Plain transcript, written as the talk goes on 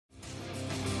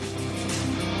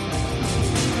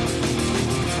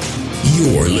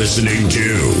You're listening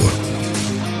to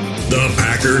the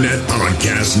Packernet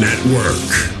Podcast Network.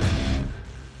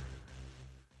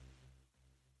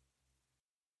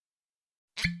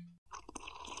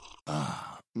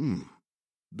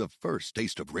 The first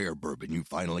taste of rare bourbon you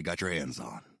finally got your hands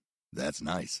on. That's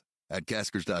nice. At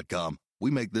Caskers.com,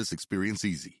 we make this experience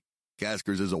easy.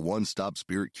 Caskers is a one-stop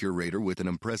spirit curator with an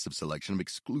impressive selection of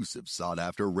exclusive,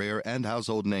 sought-after, rare, and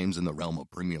household names in the realm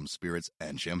of premium spirits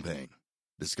and champagne.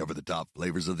 Discover the top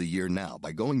flavors of the year now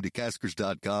by going to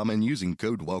Caskers.com and using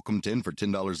code WELCOME10 for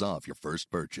 $10 off your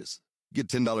first purchase. Get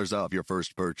 $10 off your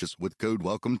first purchase with code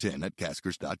WELCOME10 at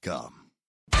Caskers.com.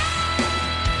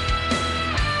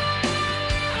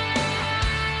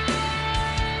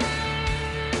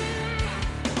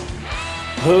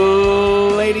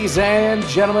 Ladies and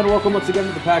gentlemen, welcome once again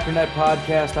to the Packernet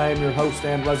Podcast. I am your host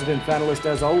and resident panelist,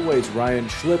 as always, Ryan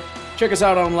Schlip. Check us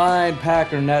out online,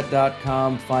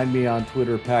 packernet.com. Find me on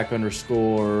Twitter, pack_daddy.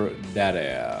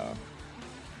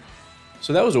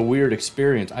 So that was a weird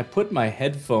experience. I put my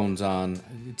headphones on.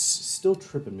 It's still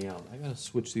tripping me out. I gotta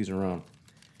switch these around.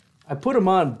 I put them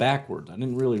on backwards. I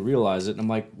didn't really realize it. And I'm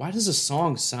like, why does a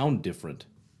song sound different?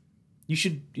 You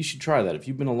should try that. If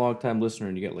you've been a long-time listener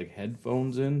and you get like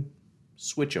headphones in,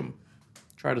 switch them.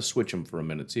 Try to switch them for a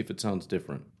minute. See if it sounds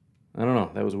different. I don't know.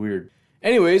 That was weird.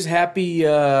 Anyways, happy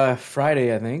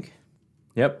Friday, I think.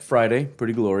 Yep, Friday.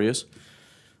 Pretty glorious.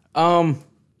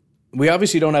 We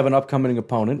obviously don't have an upcoming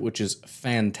opponent, which is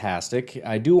fantastic.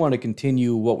 I do want to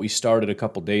continue what we started a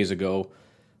couple days ago,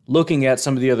 looking at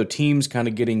some of the other teams, kind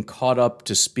of getting caught up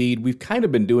to speed. We've kind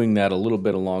of been doing that a little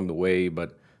bit along the way,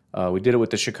 but we did it with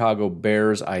the Chicago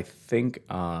Bears, I think,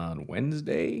 on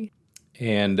Wednesday,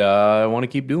 and I want to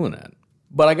keep doing that.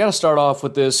 But I got to start off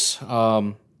with this.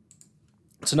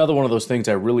 It's another one of those things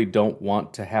I really don't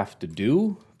want to have to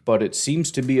do, but it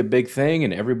seems to be a big thing,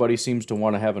 and everybody seems to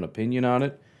want to have an opinion on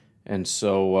it, and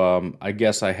so I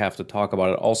guess I have to talk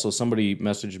about it. Also, somebody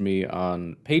messaged me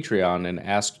on Patreon and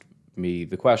asked me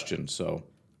the question, so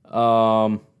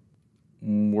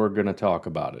we're going to talk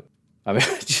about it. I mean,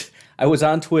 I was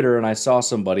on Twitter and I saw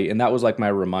somebody, and that was like my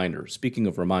reminder. Speaking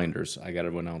of reminders, I got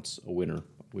to announce a winner,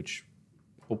 which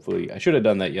hopefully I should have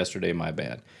done that yesterday. My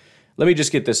bad. Let me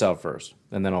just get this out first,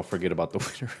 and then I'll forget about the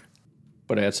winner.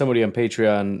 But I had somebody on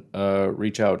Patreon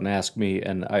reach out and ask me,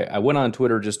 and I went on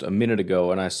Twitter just a minute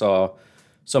ago, and I saw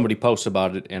somebody post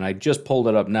about it, and I just pulled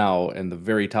it up now, and the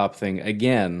very top thing,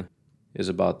 again, is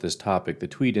about this topic. The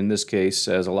tweet in this case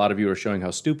says, a lot of you are showing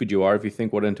how stupid you are if you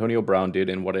think what Antonio Brown did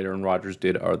and what Aaron Rodgers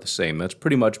did are the same. That's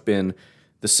pretty much been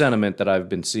the sentiment that I've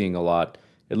been seeing a lot,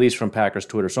 at least from Packers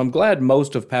Twitter. So I'm glad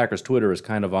most of Packers Twitter is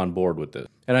kind of on board with this.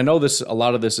 And I know a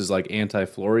lot of this is like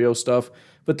anti-Florio stuff,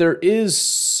 but there is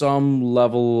some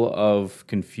level of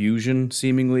confusion,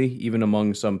 seemingly, even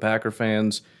among some Packer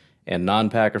fans and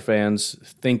non-Packer fans,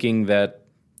 thinking that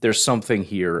there's something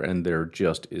here and there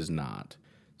just is not.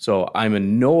 So I'm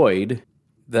annoyed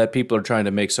that people are trying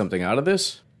to make something out of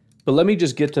this. But let me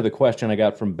just get to the question I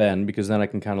got from Ben, because then I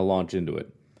can kind of launch into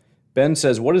it. Ben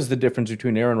says, what is the difference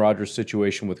between Aaron Rodgers'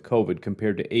 situation with COVID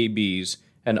compared to AB's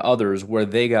and others where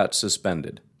they got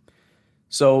suspended?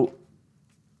 So,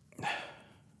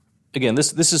 again,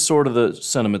 this is sort of the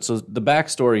sentiment. So the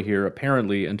backstory here,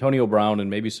 apparently Antonio Brown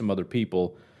and maybe some other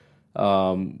people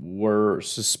were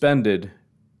suspended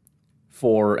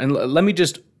for, and let me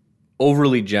just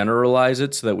overly generalize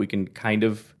it so that we can kind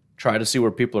of try to see where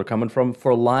people are coming from,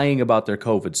 for lying about their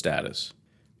COVID status.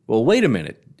 Well, wait a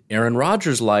minute. Aaron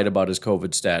Rodgers lied about his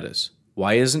COVID status.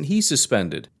 Why isn't he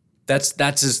suspended? That's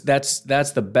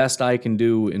the best I can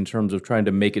do in terms of trying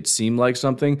to make it seem like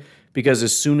something, because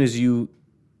as soon as you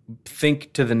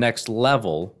think to the next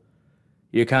level,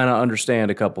 you kind of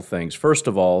understand a couple things. First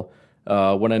of all,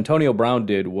 what Antonio Brown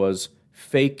did was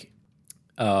fake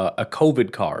a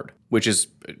COVID card, which is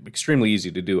extremely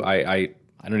easy to do. I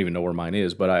don't even know where mine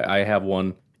is, but I have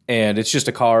one, and it's just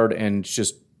a card, and it's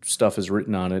just stuff is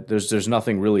written on it. There's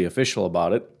nothing really official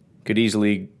about it. Could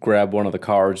easily grab one of the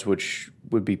cards, which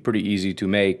would be pretty easy to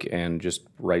make, and just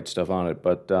write stuff on it.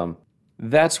 But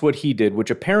that's what he did,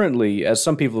 which apparently, as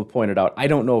some people have pointed out, I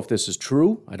don't know if this is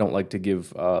true. I don't like to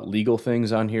give legal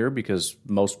things on here, because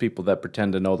most people that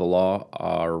pretend to know the law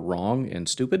are wrong and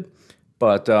stupid.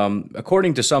 But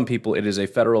according to some people, it is a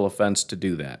federal offense to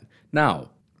do that.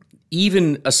 Now,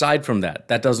 even aside from that,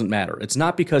 that doesn't matter. It's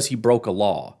not because he broke a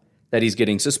law that he's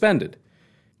getting suspended.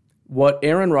 What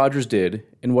Aaron Rodgers did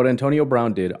and what Antonio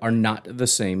Brown did are not the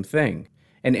same thing.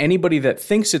 And anybody that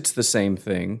thinks it's the same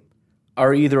thing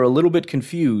are either a little bit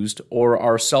confused or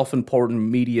are self-important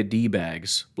media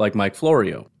D-bags like Mike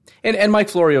Florio. And Mike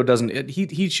Florio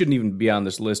he shouldn't even be on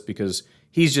this list because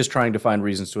he's just trying to find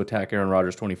reasons to attack Aaron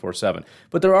Rodgers 24/7.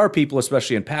 But there are people,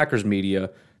 especially in Packers media,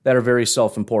 that are very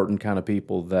self-important kind of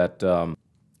people that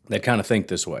kind of think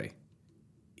this way.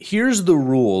 Here's the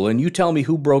rule, and you tell me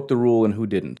who broke the rule and who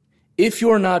didn't. If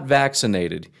you're not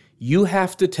vaccinated, you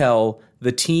have to tell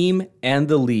the team and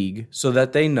the league so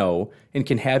that they know and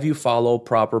can have you follow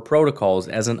proper protocols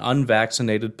as an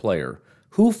unvaccinated player.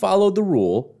 Who followed the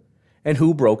rule and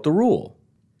who broke the rule?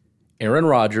 Aaron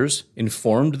Rodgers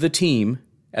informed the team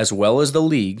as well as the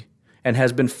league and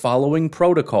has been following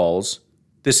protocols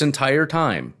this entire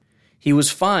time. He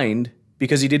was fined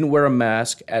because he didn't wear a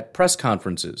mask at press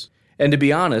conferences. And to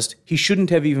be honest, he shouldn't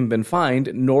have even been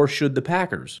fined, nor should the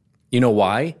Packers. You know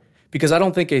why? Because I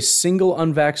don't think a single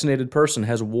unvaccinated person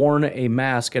has worn a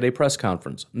mask at a press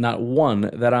conference. Not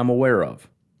one that I'm aware of.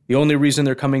 The only reason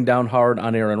they're coming down hard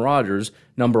on Aaron Rodgers,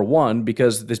 number one,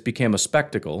 because this became a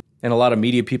spectacle, and a lot of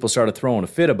media people started throwing a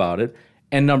fit about it.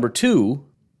 And number two,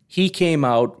 he came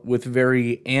out with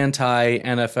very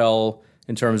anti-NFL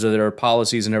in terms of their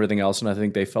policies and everything else, and I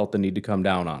think they felt the need to come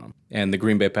down on him, and the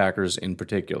Green Bay Packers in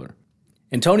particular.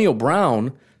 Antonio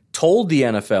Brown told the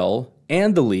NFL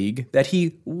and the league that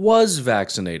he was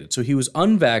vaccinated. So he was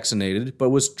unvaccinated, but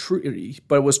was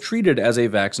treated as a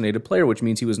vaccinated player, which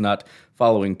means he was not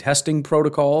following testing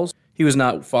protocols. He was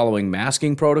not following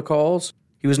masking protocols.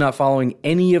 He was not following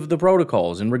any of the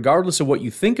protocols. And regardless of what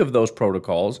you think of those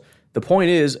protocols, the point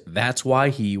is that's why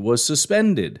he was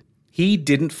suspended. He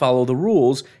didn't follow the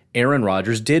rules. Aaron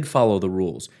Rodgers did follow the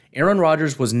rules. Aaron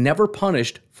Rodgers was never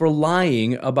punished for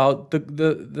lying about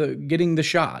the getting the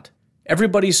shot.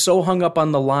 Everybody's so hung up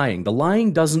on the lying. The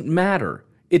lying doesn't matter.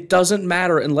 It doesn't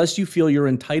matter unless you feel you're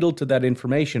entitled to that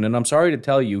information, and I'm sorry to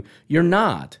tell you, you're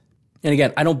not. And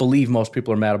again, I don't believe most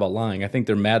people are mad about lying. I think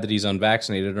they're mad that he's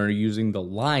unvaccinated and are using the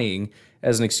lying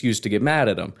as an excuse to get mad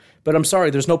at him. But I'm sorry,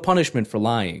 there's no punishment for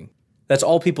lying. That's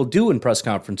all people do in press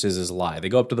conferences is lie. They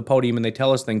go up to the podium and they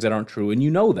tell us things that aren't true, and you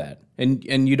know that.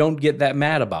 And you don't get that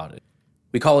mad about it.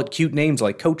 We call it cute names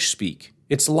like coach speak.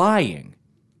 It's lying.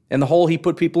 And the whole he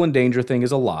put people in danger thing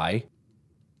is a lie.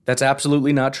 That's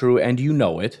absolutely not true, and you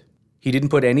know it. He didn't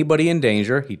put anybody in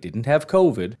danger. He didn't have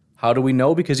COVID. How do we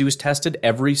know? Because he was tested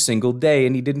every single day,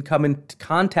 and he didn't come in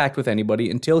contact with anybody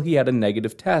until he had a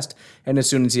negative test. And as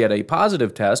soon as he had a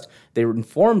positive test, they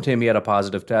informed him he had a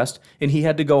positive test, and he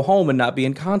had to go home and not be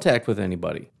in contact with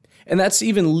anybody. And that's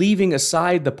even leaving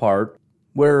aside the part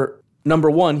where, number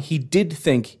one, he did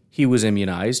think he was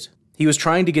immunized. He was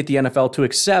trying to get the NFL to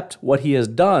accept what he has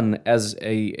done as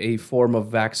a form of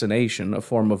vaccination, a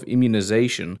form of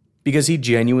immunization, because he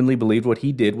genuinely believed what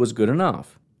he did was good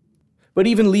enough. But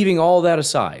even leaving all that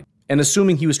aside, and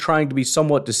assuming he was trying to be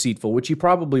somewhat deceitful, which he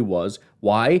probably was,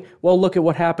 why? Well, look at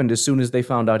what happened as soon as they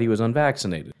found out he was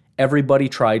unvaccinated. Everybody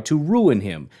tried to ruin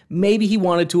him. Maybe he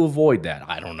wanted to avoid that.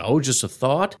 I don't know, just a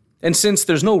thought. And since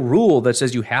there's no rule that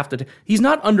says you have to, he's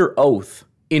not under oath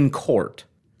in court,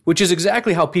 which is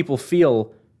exactly how people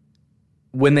feel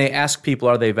when they ask people,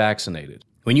 are they vaccinated?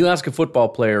 When you ask a football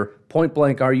player, point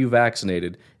blank, are you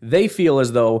vaccinated? They feel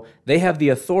as though they have the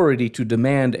authority to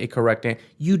demand a correct answer.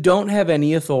 You don't have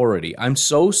any authority. I'm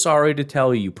so sorry to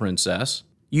tell you, princess.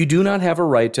 You do not have a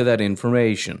right to that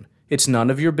information. It's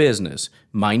none of your business.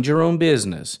 Mind your own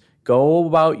business. Go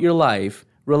about your life.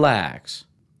 Relax.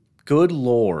 Good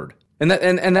Lord. And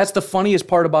that's the funniest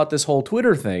part about this whole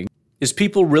Twitter thing, is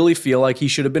people really feel like he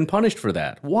should have been punished for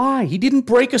that. Why? He didn't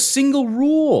break a single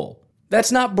rule.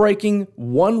 That's not breaking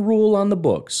one rule on the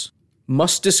books.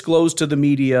 Must disclose to the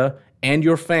media and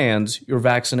your fans your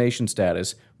vaccination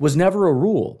status was never a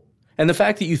rule. And the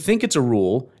fact that you think it's a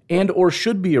rule and or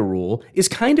should be a rule is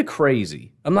kind of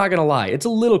crazy. I'm not going to lie. It's a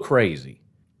little crazy.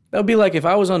 That would be like if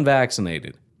I was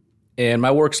unvaccinated and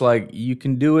my work's like, you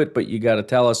can do it, but you got to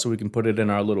tell us so we can put it in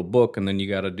our little book, and then you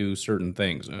got to do certain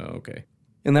things. Oh, okay.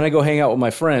 And then I go hang out with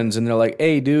my friends and they're like,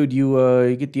 hey, dude,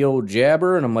 you get the old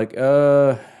jabber? And I'm like,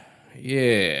 yeah,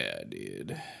 I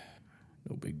did.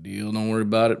 No big deal, don't worry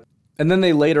about it. And then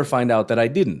they later find out that I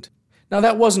didn't. Now,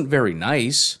 that wasn't very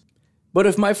nice, but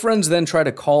if my friends then try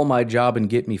to call my job and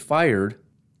get me fired,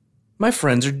 my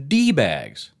friends are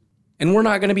D-bags, and we're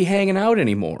not going to be hanging out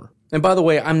anymore. And by the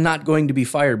way, I'm not going to be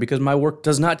fired because my work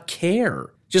does not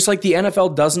care. Just like the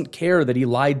NFL doesn't care that he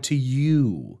lied to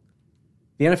you.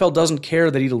 The NFL doesn't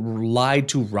care that he lied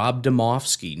to Rob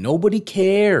Demovsky. Nobody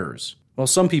cares. Well,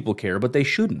 some people care, but they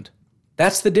shouldn't.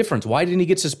 That's the difference. Why didn't he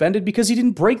get suspended? Because he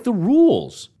didn't break the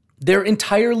rules. They're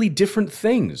entirely different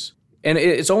things. And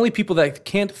it's only people that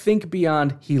can't think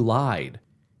beyond he lied.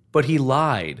 But he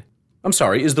lied. I'm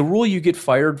sorry, is the rule you get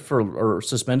fired for or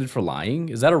suspended for lying?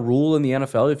 Is that a rule in the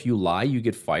NFL? If you lie, you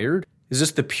get fired? Is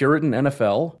this the Puritan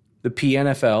NFL? The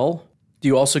PNFL? Do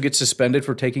you also get suspended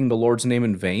for taking the Lord's name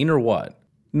in vain or what?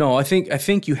 No, I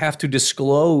think you have to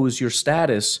disclose your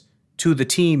status to the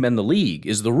team and the league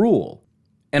is the rule.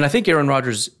 And I think Aaron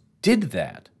Rodgers did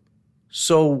that.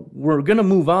 So we're going to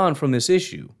move on from this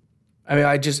issue. I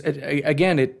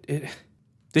mean,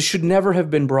 this should never have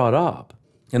been brought up.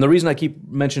 And the reason I keep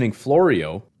mentioning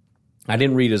Florio, I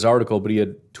didn't read his article, but he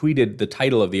had tweeted the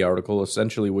title of the article,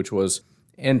 essentially, which was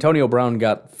Antonio Brown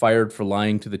got fired for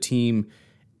lying to the team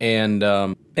and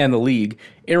the league.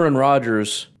 Aaron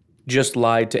Rodgers just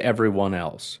lied to everyone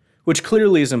else, which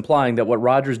clearly is implying that what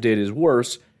Rodgers did is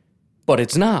worse, but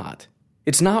it's not.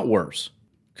 It's not worse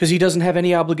because he doesn't have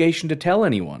any obligation to tell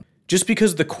anyone. Just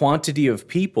because the quantity of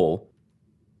people,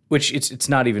 which it's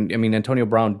not even, I mean, Antonio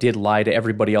Brown did lie to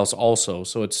everybody else also,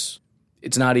 so it's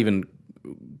not even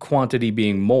quantity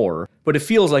being more, but it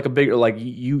feels like a bigger, like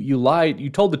you lied, you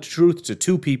told the truth to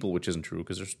two people, which isn't true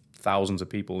because there's thousands of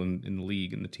people in the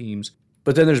league and the teams,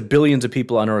 but then there's billions of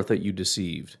people on earth that you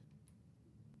deceived.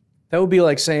 That would be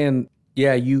like saying,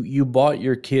 yeah, you bought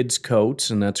your kids coats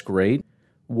and that's great.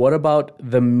 What about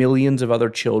the millions of other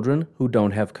children who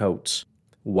don't have coats?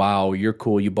 Wow, you're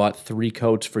cool. You bought 3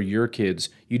 coats for your kids.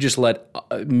 You just let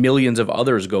millions of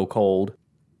others go cold.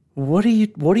 What are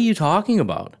you talking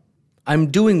about?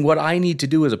 I'm doing what I need to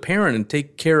do as a parent and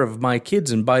take care of my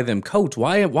kids and buy them coats.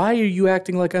 Why are you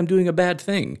acting like I'm doing a bad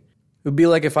thing? It would be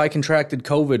like if I contracted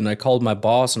COVID and I called my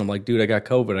boss and I'm like, dude, I got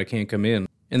COVID. I can't come in.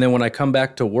 And then when I come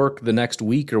back to work the next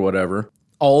week or whatever,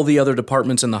 all the other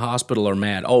departments in the hospital are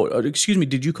mad. Oh, excuse me,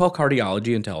 did you call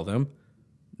cardiology and tell them?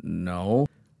 No.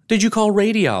 Did you call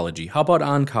radiology? How about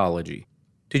oncology?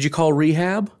 Did you call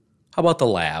rehab? How about the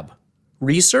lab?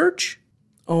 Research?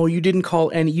 Oh, you didn't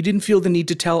call any, you didn't feel the need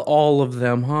to tell all of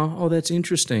them, huh? Oh, that's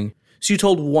interesting. So you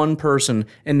told one person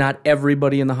and not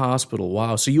everybody in the hospital.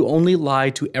 Wow, so you only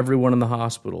lied to everyone in the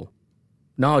hospital.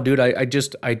 No, dude, I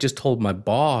just told my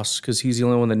boss because he's the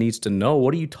only one that needs to know.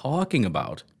 What are you talking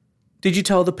about? Did you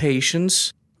tell the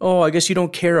patients? Oh, I guess you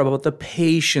don't care about the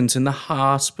patients in the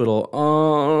hospital.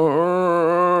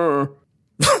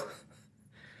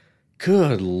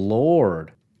 Good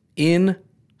Lord.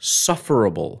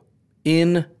 Insufferable.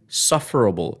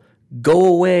 Insufferable. Go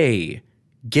away.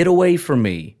 Get away from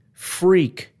me.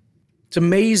 Freak. It's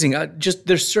amazing.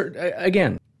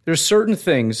 There's certain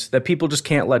things that people just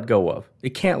can't let go of. They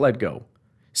can't let go.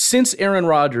 Since Aaron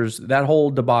Rodgers, that whole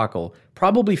debacle,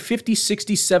 probably 50,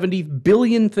 60, 70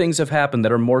 billion things have happened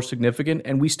that are more significant,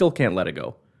 and we still can't let it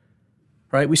go.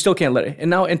 Right? We still can't let it. And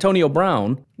now Antonio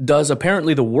Brown does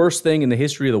apparently the worst thing in the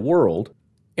history of the world,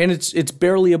 and it's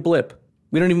barely a blip.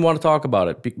 We don't even want to talk about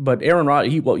it. But Aaron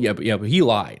Rodgers, but he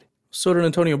lied. So did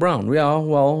Antonio Brown. Yeah,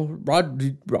 well,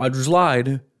 Rodgers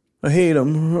lied. I hate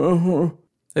him.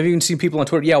 I've even seen people on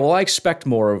Twitter. Yeah, well, I expect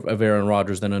more of Aaron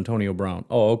Rodgers than Antonio Brown.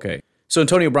 Oh, okay. So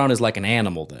Antonio Brown is like an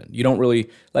animal then. You don't really,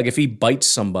 like if he bites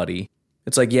somebody,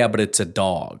 it's like, yeah, but it's a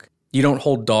dog. You don't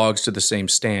hold dogs to the same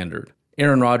standard.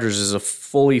 Aaron Rodgers is a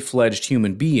fully fledged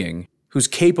human being who's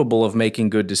capable of making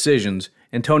good decisions.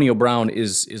 Antonio Brown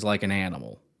is like an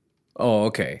animal. Oh,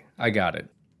 okay. I got it.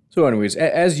 So anyways,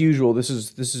 as usual, this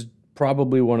is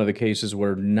probably one of the cases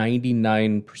where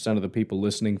 99% of the people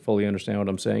listening fully understand what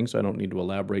I'm saying, so I don't need to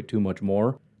elaborate too much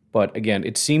more. But again,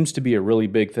 it seems to be a really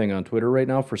big thing on Twitter right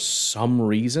now for some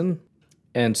reason.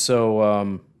 And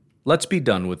so let's be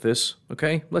done with this,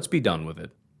 okay? Let's be done with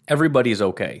it. Everybody's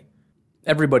okay.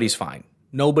 Everybody's fine.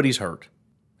 Nobody's hurt.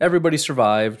 Everybody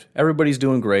survived. Everybody's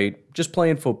doing great. Just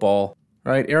playing football,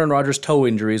 right? Aaron Rodgers' toe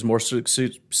injury is more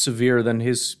severe than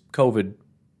his COVID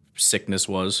sickness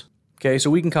was. Okay, so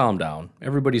we can calm down.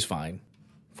 Everybody's fine.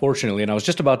 Fortunately, and I was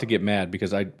just about to get mad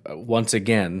because I, once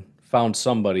again, found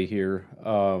somebody here.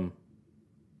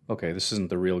 Okay, this isn't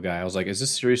the real guy. I was like, is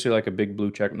this seriously like a big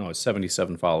blue check? No, it's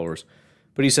 77 followers.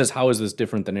 But he says, how is this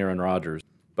different than Aaron Rodgers?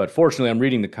 But fortunately, I'm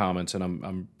reading the comments and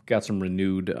I'm got some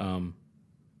renewed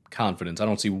confidence. I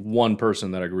don't see one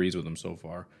person that agrees with him so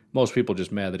far. Most people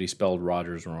just mad that he spelled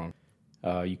Rodgers wrong.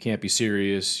 You can't be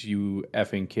serious. You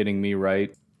effing kidding me,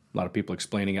 right? A lot of people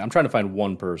explaining it. I'm trying to find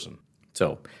one person.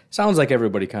 So sounds like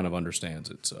everybody kind of understands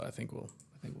it. So I think we'll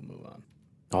move on.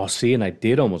 Oh, see, and I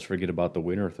did almost forget about the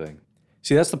winner thing.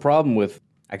 See, that's the problem with,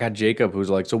 I got Jacob who's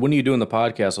like, so when are you doing the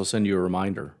podcast? I'll send you a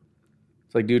reminder.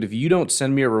 It's like, dude, if you don't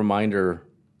send me a reminder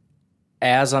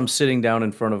as I'm sitting down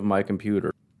in front of my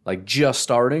computer, like just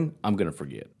starting, I'm going to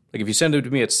forget. Like if you send it to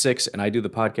me at 6 and I do the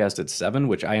podcast at 7,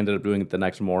 which I ended up doing it the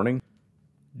next morning,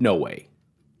 no way.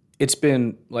 It's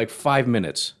been like 5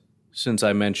 minutes since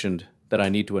I mentioned that I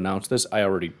need to announce this. I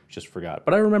already just forgot,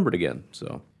 but I remembered again.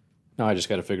 So now I just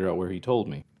got to figure out where he told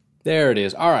me. There it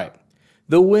is. All right.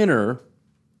 The winner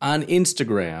on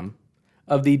Instagram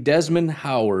of the Desmond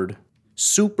Howard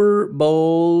Super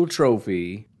Bowl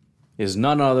trophy is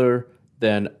none other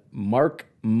than Mark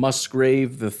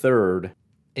Musgrave III,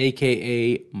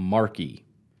 a.k.a. Marky.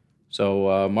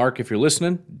 So, Mark, if you're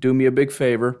listening, do me a big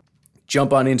favor.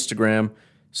 Jump on Instagram.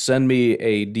 Send me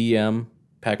a DM,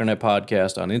 Packernet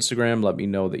Podcast on Instagram. Let me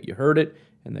know that you heard it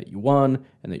and that you won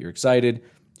and that you're excited.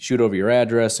 Shoot over your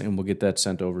address, and we'll get that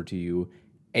sent over to you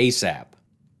ASAP.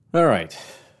 All right.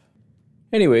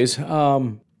 Anyways,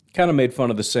 kind of made fun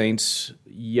of the Saints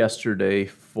yesterday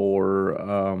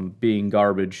for being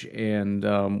garbage, and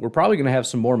we're probably going to have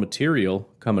some more material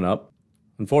coming up.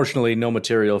 Unfortunately, no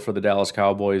material for the Dallas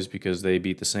Cowboys because they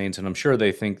beat the Saints, and I'm sure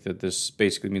they think that this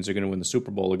basically means they're going to win the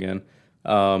Super Bowl again.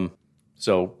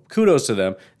 So kudos to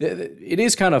them. It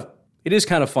is kind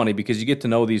of funny because you get to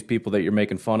know these people that you're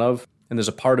making fun of, and there's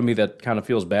a part of me that kind of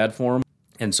feels bad for them,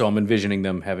 and so I'm envisioning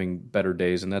them having better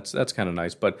days, and that's kind of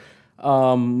nice. But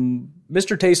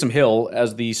Mr. Taysom Hill,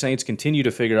 as the Saints continue to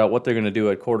figure out what they're going to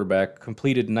do at quarterback,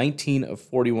 completed 19 of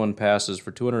 41 passes for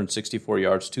 264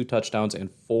 yards, 2 touchdowns, and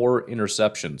 4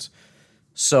 interceptions.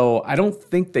 So I don't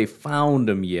think they found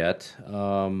him yet.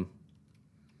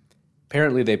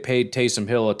 Apparently they paid Taysom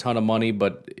Hill a ton of money,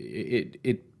 but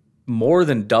it more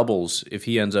than doubles if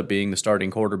he ends up being the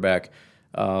starting quarterback.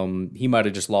 He might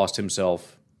have just lost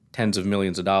himself tens of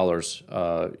millions of dollars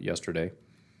yesterday.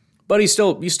 But he's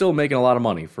still making a lot of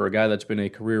money for a guy that's been a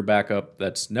career backup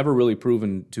that's never really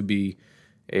proven to be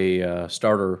a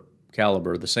starter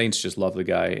caliber. The Saints just love the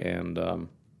guy, and I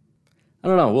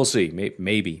don't know. We'll see.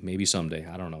 Maybe someday.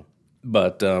 I don't know.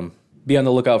 But be on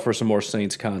the lookout for some more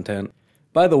Saints content.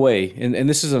 By the way, and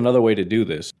this is another way to do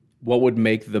this, what would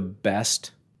make the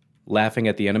best Laughing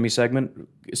at the Enemy segment?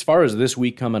 As far as this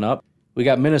week coming up, we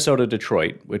got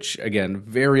Minnesota-Detroit, which, again,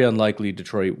 very unlikely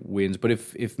Detroit wins. But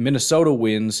if Minnesota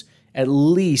wins, at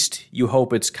least you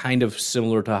hope it's kind of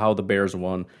similar to how the Bears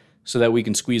won, so that we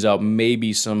can squeeze out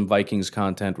maybe some Vikings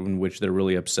content in which they're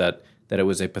really upset that it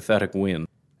was a pathetic win.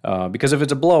 Because if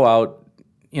it's a blowout,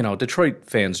 Detroit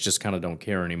fans just kind of don't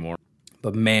care anymore.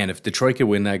 But man, if Detroit could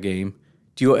win that game,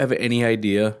 do you have any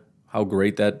idea how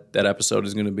great that episode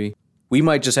is going to be? We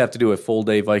might just have to do a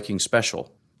full-day Viking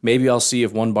special. Maybe I'll see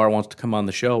if one bar wants to come on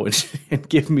the show and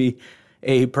give me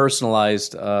a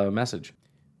personalized message.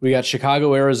 We got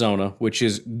Chicago, Arizona, which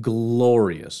is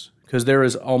glorious because there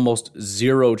is almost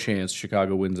zero chance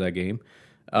Chicago wins that game.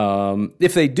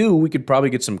 If they do, we could probably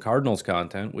get some Cardinals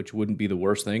content, which wouldn't be the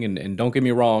worst thing. And don't get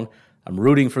me wrong, I'm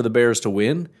rooting for the Bears to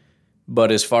win.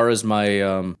 But as far as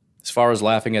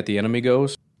Laughing at the Enemy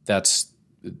goes, that's,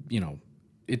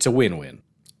 it's a win-win.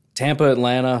 Tampa,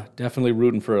 Atlanta, definitely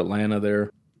rooting for Atlanta there.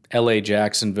 LA,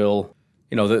 Jacksonville.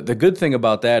 The good thing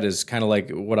about that is kind of like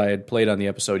what I had played on the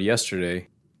episode yesterday.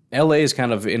 LA is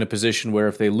kind of in a position where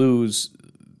if they lose,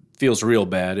 feels real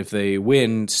bad. If they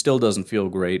win, still doesn't feel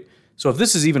great. So if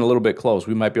this is even a little bit close,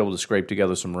 we might be able to scrape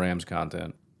together some Rams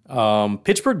content.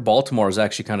 Pittsburgh, Baltimore is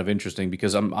actually kind of interesting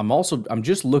because I'm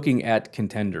just looking at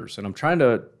contenders and I'm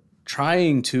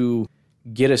trying to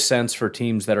get a sense for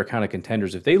teams that are kind of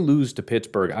contenders. If they lose to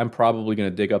Pittsburgh, I'm probably going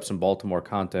to dig up some Baltimore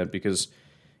content because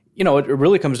it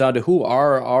really comes down to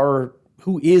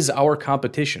who is our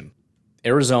competition.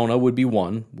 Arizona would be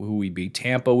one, who we beat.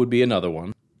 Tampa would be another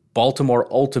one. Baltimore,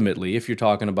 ultimately, if you're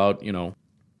talking about, if you're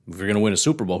going to win a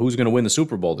Super Bowl, who's going to win the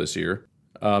Super Bowl this year?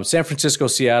 San Francisco,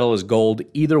 Seattle is gold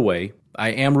either way. I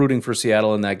am rooting for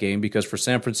Seattle in that game because for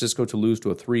San Francisco to lose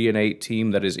to a 3-8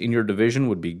 team that is in your division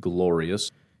would be glorious.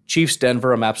 Chiefs,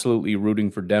 Denver, I'm absolutely rooting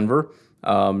for Denver.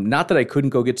 Not that I couldn't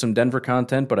go get some Denver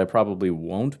content, but I probably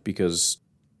won't because,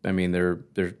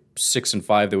 they're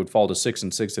 6-5. They would fall to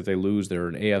 6-6 if they lose. They're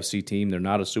an AFC team. They're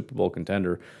not a Super Bowl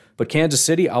contender. But Kansas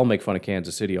City, I'll make fun of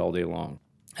Kansas City all day long.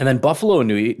 And then Buffalo and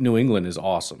New England is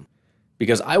awesome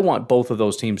because I want both of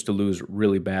those teams to lose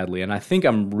really badly. And I think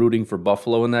I'm rooting for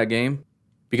Buffalo in that game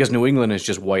because New England is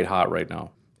just white hot right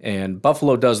now. And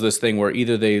Buffalo does this thing where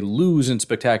either they lose in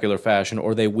spectacular fashion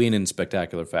or they win in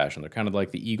spectacular fashion. They're kind of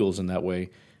like the Eagles in that way,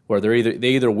 where they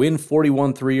either win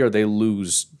 41-3 or they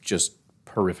lose just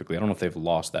horrifically. I don't know if they've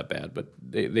lost that bad, but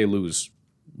they lose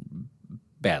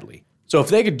badly. So if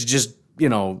they could just,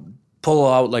 pull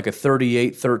out like a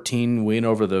 38-13 win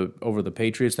over the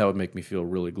Patriots, that would make me feel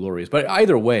really glorious. But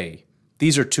either way,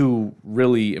 these are two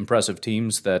really impressive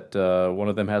teams that one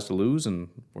of them has to lose, and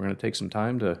we're going to take some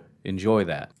time to enjoy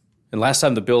that. And last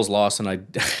time the Bills lost, and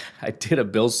I did a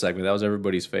Bills segment. That was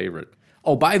everybody's favorite.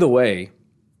 Oh, by the way,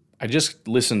 I just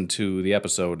listened to the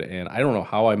episode, and I don't know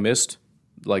how I missed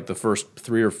like the first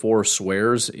 3 or 4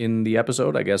 swears in the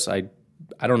episode. I guess I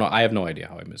don't know. I have no idea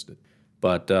how I missed it.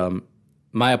 But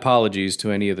my apologies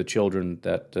to any of the children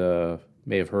that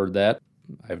may have heard that.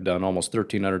 I've done almost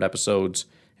 1,300 episodes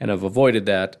and have avoided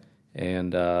that,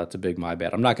 and it's a big my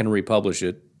bad. I'm not going to republish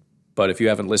it, but if you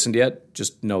haven't listened yet,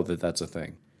 just know that that's a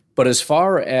thing. But as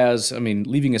far as,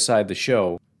 leaving aside the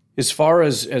show, as far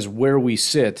as where we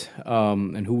sit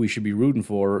and who we should be rooting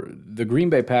for, the Green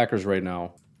Bay Packers right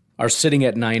now are sitting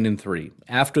at 9-3.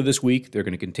 After this week, they're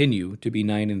going to continue to be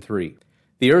 9-3.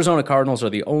 The Arizona Cardinals are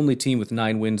the only team with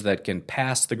 9 wins that can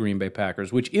pass the Green Bay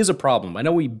Packers, which is a problem. I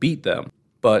know we beat them,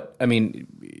 but,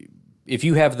 if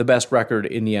you have the best record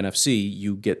in the NFC,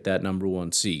 you get that number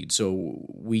 1 seed. So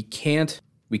we can't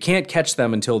catch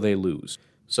them until they lose.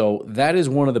 So that is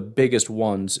one of the biggest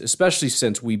ones, especially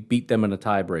since we beat them in a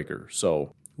tiebreaker.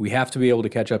 So we have to be able to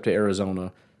catch up to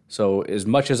Arizona. So as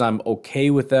much as I'm okay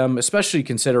with them, especially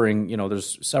considering,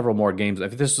 there's several more games.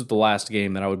 If this is the last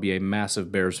game, then I would be a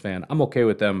massive Bears fan. I'm okay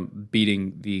with them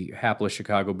beating the hapless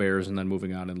Chicago Bears and then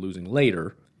moving on and losing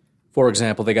later. For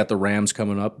example, they got the Rams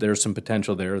coming up. There's some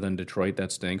potential there. Then Detroit, that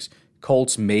stinks.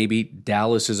 Colts, maybe.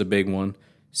 Dallas is a big one.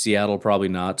 Seattle, probably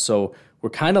not. So we're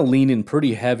kind of leaning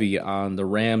pretty heavy on the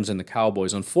Rams and the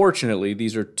Cowboys. Unfortunately,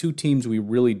 these are 2 teams we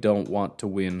really don't want to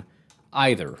win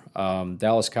either.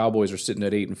 Dallas Cowboys are sitting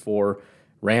at 8-4.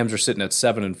 Rams are sitting at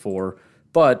 7-4.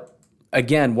 But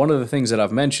again, one of the things that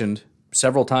I've mentioned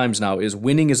several times now is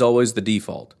winning is always the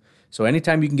default. So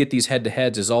anytime you can get these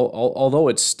head-to-heads, although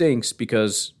it stinks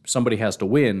because somebody has to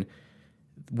win,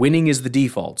 winning is the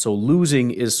default. So losing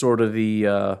is sort of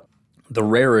the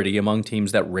rarity among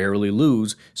teams that rarely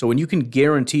lose. So when you can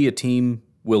guarantee a team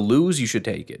will lose, you should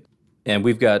take it. And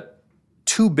we've got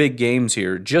 2 big games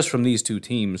here just from these 2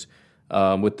 teams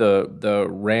with the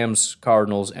Rams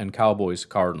Cardinals and Cowboys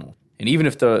Cardinal. And even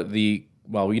if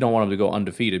we don't want them to go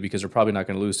undefeated because they're probably not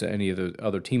going to lose to any of the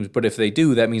other teams. But if they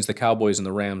do, that means the Cowboys and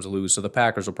the Rams lose, so the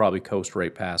Packers will probably coast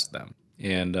right past them.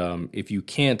 And if you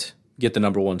can't get the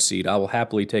number 1 seed, I will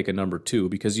happily take a number 2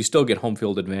 because you still get home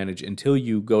field advantage until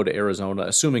you go to Arizona,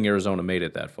 assuming Arizona made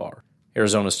it that far.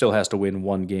 Arizona still has to win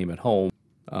 1 game at home.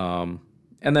 And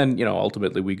then,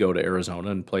 ultimately we go to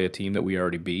Arizona and play a team that we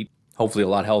already beat. Hopefully a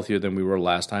lot healthier than we were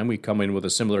last time. We come in with a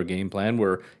similar game plan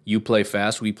where you play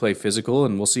fast, we play physical,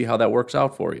 and we'll see how that works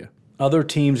out for you. Other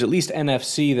teams, at least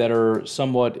NFC, that are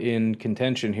somewhat in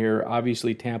contention here,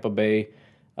 obviously Tampa Bay.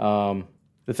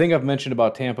 The thing I've mentioned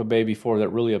about Tampa Bay before that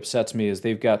really upsets me is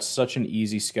they've got such an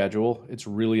easy schedule. It's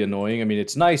really annoying.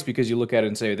 It's nice because you look at it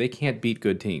and say they can't beat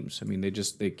good teams.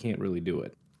 They can't really do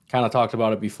it. Kind of talked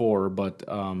about it before, but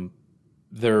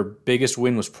their biggest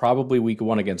win was probably week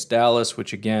 1 against Dallas,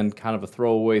 which, again, kind of a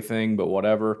throwaway thing, but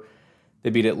whatever. They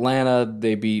beat Atlanta.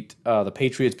 They beat the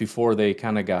Patriots before they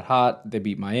kind of got hot. They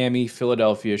beat Miami,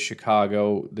 Philadelphia,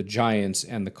 Chicago, the Giants,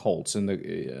 and the Colts. And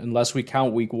unless we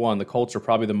count week 1, the Colts are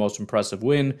probably the most impressive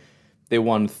win. They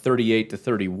won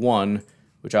 38-31,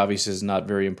 which obviously is not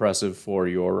very impressive for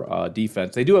your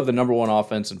defense. They do have the number 1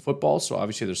 offense in football, so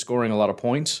obviously they're scoring a lot of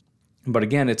points. But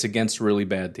again, it's against really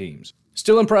bad teams.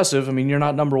 Still impressive. You're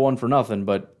not number 1 for nothing,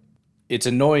 but it's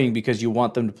annoying because you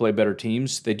want them to play better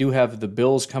teams. They do have the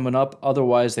Bills coming up.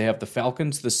 Otherwise, they have the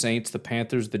Falcons, the Saints, the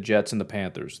Panthers, the Jets, and the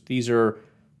Panthers. These are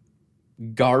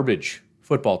garbage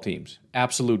football teams.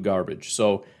 Absolute garbage.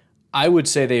 So I would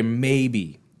say they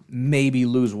maybe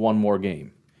lose 1 more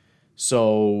game.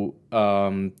 So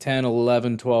 10,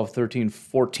 11, 12, 13,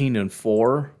 14, and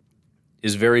 4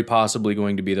 is very possibly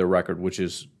going to be their record, which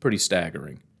is pretty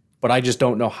staggering. But I just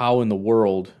don't know how in the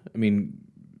world.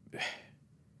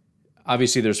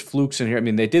 Obviously there's flukes in here.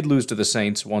 They did lose to the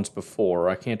Saints once before.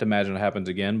 I can't imagine it happens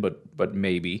again, but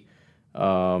maybe.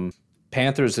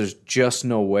 Panthers, there's just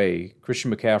no way.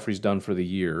 Christian McCaffrey's done for the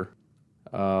year.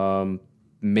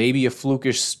 Maybe a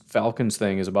flukish Falcons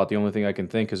thing is about the only thing I can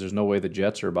think, because there's no way the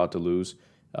Jets are about to lose,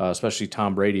 especially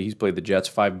Tom Brady. He's played the Jets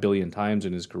 5 billion times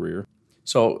in his career.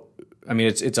 So,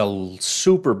 it's a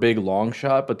super big long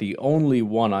shot, but the only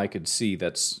one I could see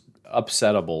that's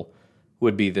upsettable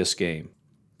would be this game.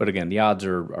 But again, the odds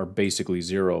are basically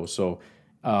 0. So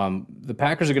the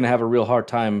Packers are going to have a real hard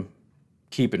time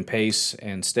keeping pace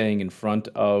and staying in front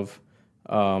of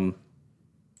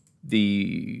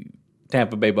the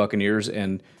Tampa Bay Buccaneers.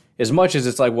 And as much as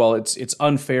it's like, well, it's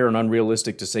unfair and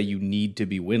unrealistic to say you need to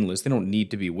be winless. They don't need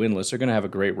to be winless. They're going to have a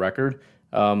great record.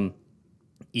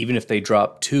 Even if they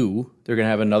drop 2, they're going to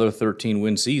have another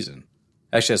 13-win season.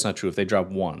 Actually, that's not true. If they drop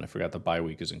 1, I forgot the bye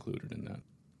week is included in that.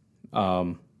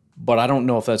 But I don't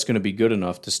know if that's going to be good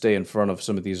enough to stay in front of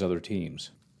some of these other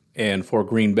teams. And for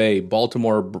Green Bay,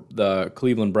 Baltimore, the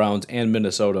Cleveland Browns, and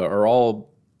Minnesota are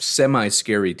all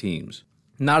semi-scary teams.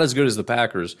 Not as good as the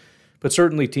Packers, but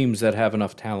certainly teams that have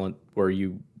enough talent where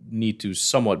you need to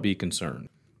somewhat be concerned.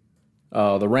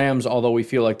 The Rams, although we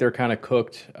feel like they're kind of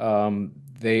cooked,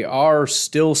 they are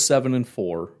still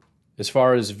 7-4. As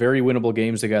far as very winnable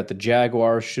games, they got the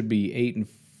Jaguars should be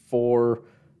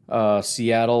 8-4.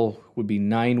 Seattle would be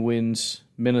 9 wins.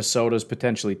 Minnesota's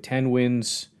potentially 10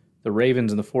 wins. The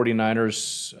Ravens and the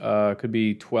 49ers could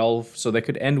be 12, so they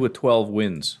could end with 12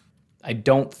 wins. I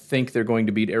don't think they're going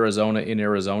to beat Arizona in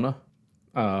Arizona.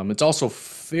 It's also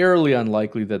fairly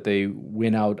unlikely that they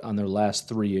win out on their last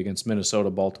 3 against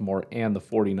Minnesota, Baltimore, and the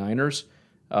 49ers.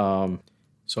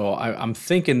 So I'm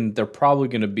thinking they're probably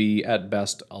going to be at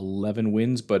best 11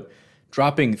 wins, but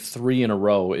dropping 3 in a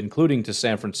row, including to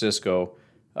San Francisco,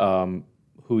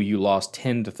 who you lost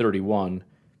 10-31,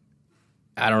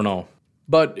 I don't know.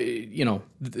 But,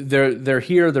 they're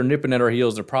here, they're nipping at our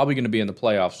heels, they're probably going to be in the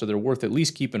playoffs, so they're worth at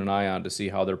least keeping an eye on to see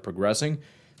how they're progressing.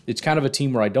 It's kind of a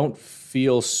team where I don't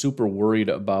feel super worried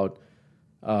about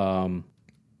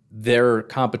their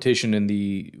competition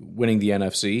in winning the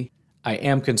NFC. I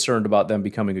am concerned about them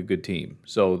becoming a good team.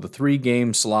 So the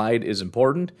 3-game slide is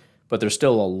important, but there's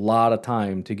still a lot of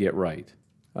time to get right.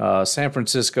 San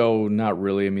Francisco, not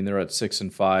really. I mean, they're at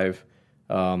 6-5.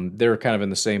 They're kind of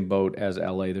in the same boat as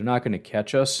LA. They're not going to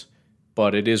catch us,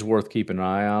 but it is worth keeping an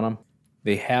eye on them.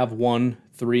 They have won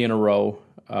 3 in a row.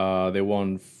 They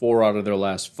won 4 out of their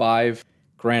last 5.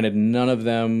 Granted, none of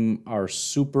them are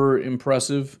super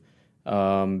impressive.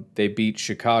 They beat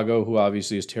Chicago, who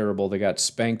obviously is terrible. They got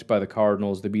spanked by the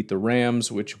Cardinals. They beat the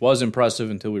Rams, which was impressive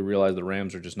until we realized the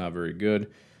Rams are just not very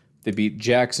good. They beat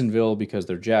Jacksonville because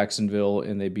they're Jacksonville,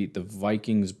 and they beat the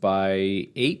Vikings by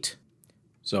 8.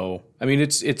 So, I mean,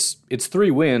 it's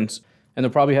 3 wins, and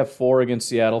they'll probably have 4 against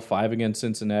Seattle, 5 against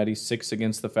Cincinnati, 6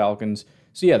 against the Falcons.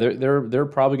 So yeah, they're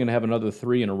probably going to have another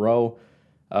 3 in a row.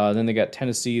 Then they got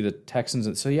Tennessee, the Texans,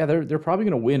 and so yeah, they're probably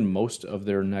going to win most of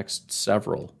their next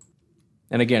several.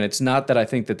 And again, it's not that I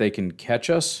think that they can catch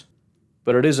us,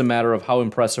 but it is a matter of how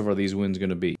impressive are these wins going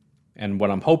to be. And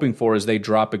what I'm hoping for is they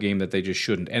drop a game that they just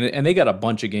shouldn't. And they got a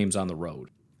bunch of games on the road.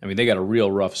 I mean, they got a real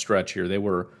rough stretch here. They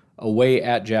were away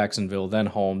at Jacksonville, then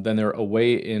home, then they're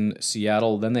away in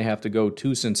Seattle, then they have to go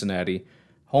to Cincinnati,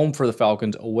 home for the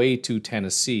Falcons, away to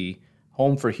Tennessee,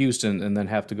 home for Houston, and then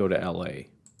have to go to LA.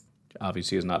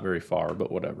 Obviously is not very far,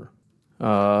 but whatever.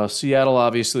 Seattle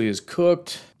obviously is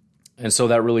cooked, and so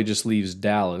that really just leaves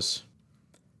Dallas.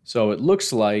 So it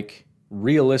looks like,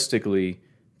 realistically,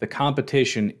 the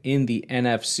competition in the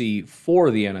NFC for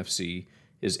the NFC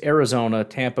is Arizona,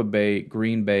 Tampa Bay,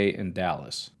 Green Bay, and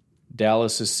Dallas.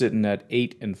 Dallas is sitting at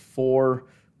 8-4.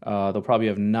 They'll probably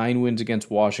have 9 wins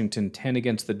against Washington, 10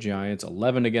 against the Giants,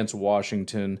 11 against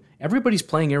Washington. Everybody's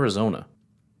playing Arizona.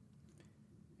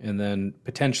 And then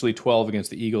potentially 12 against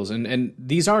the Eagles. And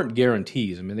these aren't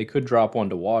guarantees. I mean, they could drop one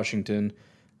to Washington,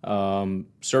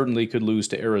 certainly could lose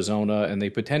to Arizona, and they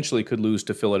potentially could lose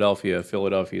to Philadelphia if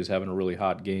Philadelphia is having a really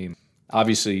hot game.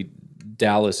 Obviously,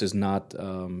 Dallas is not,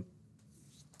 the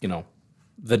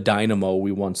dynamo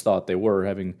we once thought they were,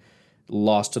 having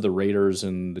lost to the Raiders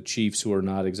and the Chiefs, who are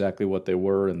not exactly what they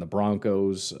were, and the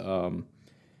Broncos.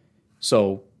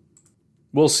 So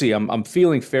we'll see. I'm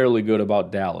feeling fairly good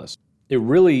about Dallas. It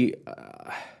really,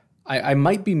 I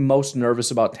might be most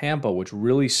nervous about Tampa, which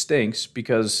really stinks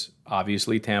because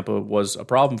obviously Tampa was a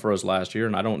problem for us last year,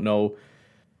 and I don't know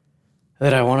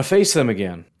that I want to face them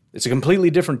again. It's a completely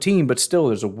different team, but still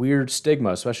there's a weird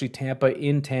stigma, especially Tampa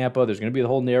in Tampa. There's going to be the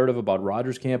whole narrative about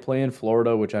Rodgers can't play in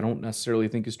Florida, which I don't necessarily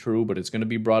think is true, but it's going to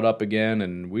be brought up again,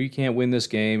 and we can't win this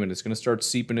game, and it's going to start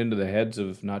seeping into the heads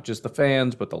of not just the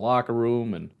fans, but the locker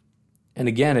room. And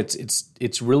again,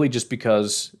 it's really just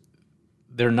because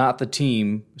they're not the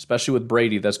team, especially with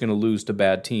Brady, that's going to lose to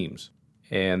bad teams.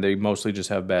 And they mostly just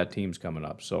have bad teams coming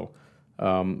up. So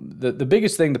the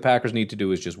biggest thing the Packers need to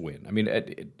do is just win. I mean,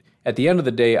 at the end of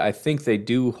the day, I think they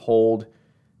do hold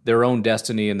their own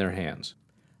destiny in their hands.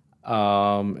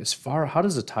 How does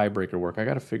a tiebreaker work? I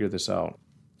got to figure this out.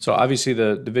 So obviously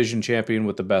the division champion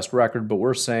with the best record, but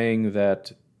we're saying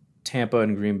that Tampa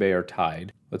and Green Bay are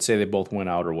tied. Let's say they both win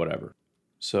out or whatever.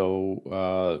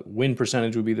 So win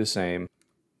percentage would be the same.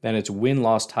 Then it's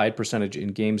win-loss tied percentage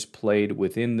in games played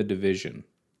within the division.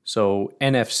 So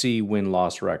NFC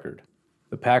win-loss record.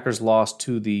 The Packers lost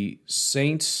to the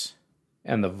Saints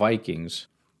and the Vikings.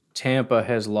 Tampa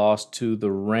has lost to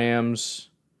the Rams,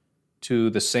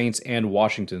 to the Saints, and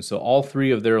Washington. So all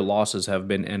 3 of their losses have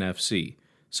been NFC.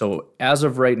 So as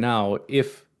of right now,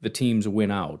 if the teams win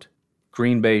out,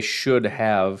 Green Bay should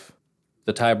have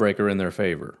the tiebreaker in their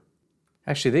favor.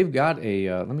 Actually, they've got a,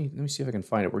 let me see if I can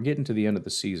find it. We're getting to the end of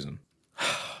the season.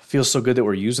 Feels so good that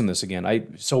we're using this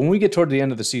again. So when we get toward the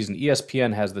end of the season,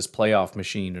 ESPN has this playoff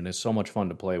machine, and it's so much fun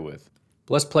to play with.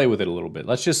 But let's play with it a little bit.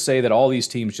 Let's just say that all these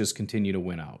teams just continue to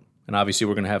win out. And obviously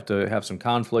we're going to have some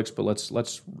conflicts, but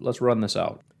let's run this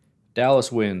out. Dallas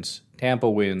wins. Tampa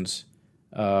wins.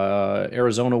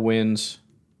 Arizona wins.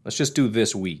 Let's just do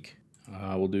this week.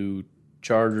 We'll do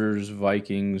Chargers,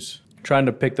 Vikings. Trying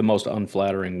to pick the most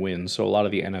unflattering wins, so a lot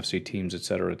of the NFC teams, et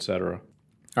cetera, et cetera.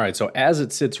 All right, so as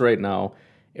it sits right now,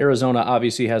 Arizona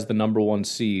obviously has the number 1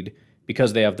 seed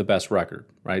because they have the best record,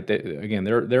 right?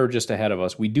 They're just ahead of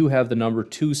us. We do have the number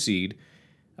 2 seed.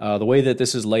 The way that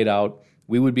this is laid out,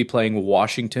 we would be playing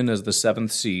Washington as the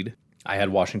 7th seed. I had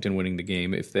Washington winning the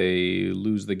game. If they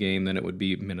lose the game, then it would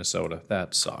be Minnesota.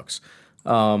 That sucks.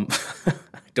 I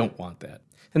don't want that.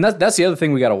 And that's the other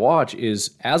thing we got to watch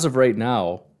is, as of right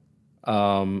now,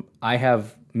 I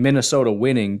have Minnesota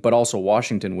winning, but also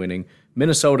Washington winning.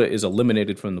 Minnesota is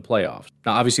eliminated from the playoffs.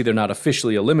 Now, obviously, they're not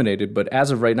officially eliminated, but as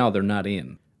of right now, they're not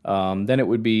in. Then it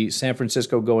would be San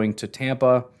Francisco going to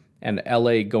Tampa and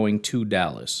LA going to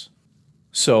Dallas.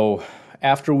 So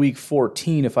after week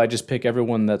 14, if I just pick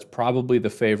everyone that's probably the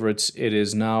favorites, it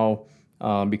is now,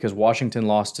 because Washington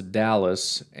lost to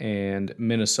Dallas and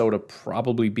Minnesota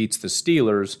probably beats the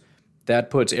Steelers, that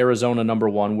puts Arizona number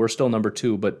 1. We're still number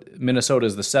 2, but Minnesota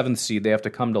is the 7th seed. They have to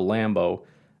come to Lambeau.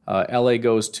 LA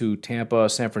goes to Tampa.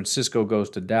 San Francisco goes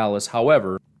to Dallas.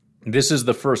 However, this is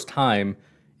the first time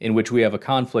in which we have a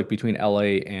conflict between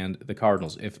LA and the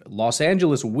Cardinals. If Los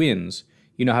Angeles wins,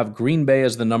 you now have Green Bay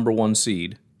as the number 1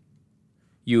 seed.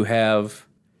 You have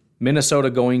Minnesota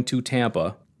going to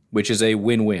Tampa, which is a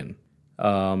win-win.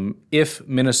 If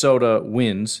Minnesota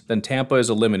wins, then Tampa is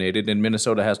eliminated and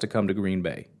Minnesota has to come to Green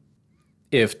Bay.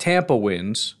 If Tampa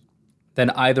wins, then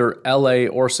either LA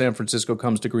or San Francisco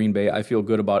comes to Green Bay. I feel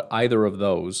good about either of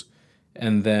those.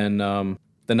 And then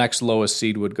the next lowest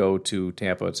seed would go to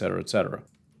Tampa, et cetera, et cetera.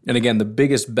 And again, the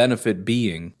biggest benefit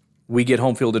being we get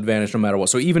home field advantage no matter what.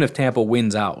 So even if Tampa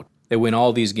wins out, they win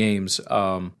all these games,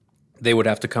 they would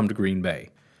have to come to Green Bay.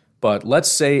 But let's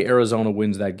say Arizona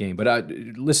wins that game. But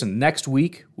listen, next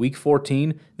week, week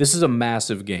 14, this is a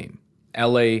massive game.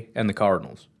 LA and the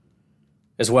Cardinals,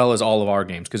 as well as all of our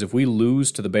games. Because if we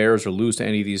lose to the Bears or lose to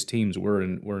any of these teams, we're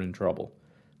in trouble.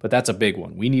 But that's a big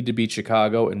one. We need to beat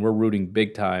Chicago, and we're rooting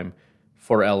big time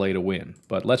for LA to win.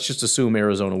 But let's just assume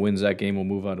Arizona wins that game. We'll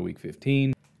move on to week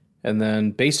 15. And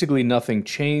then basically nothing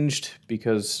changed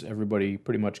because everybody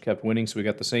pretty much kept winning. So we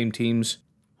got the same teams.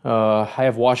 I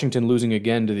have Washington losing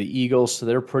again to the Eagles, so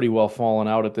they're pretty well fallen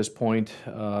out at this point.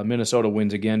 Minnesota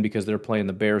wins again because they're playing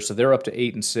the Bears, so they're up to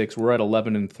 8-6. We're at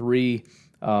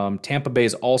 11-3. Tampa Bay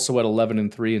is also at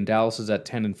 11-3, and Dallas is at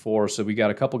 10-4. So we got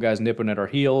a couple guys nipping at our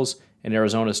heels, and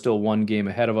Arizona's still one game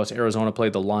ahead of us. Arizona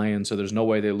played the Lions, so there's no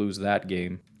way they lose that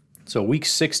game. So week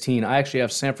 16, I actually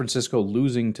have San Francisco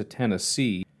losing to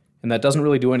Tennessee, and that doesn't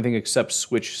really do anything except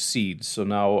switch seeds. So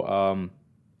now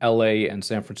LA and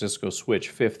San Francisco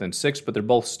switch 5th and 6th, but they're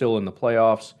both still in the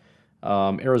playoffs.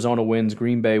 Arizona wins,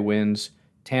 Green Bay wins,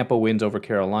 Tampa wins over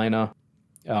Carolina.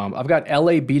 I've got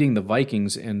LA beating the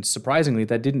Vikings, and surprisingly,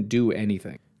 that didn't do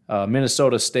anything.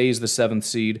 Minnesota stays the 7th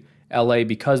seed. LA,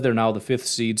 because they're now the 5th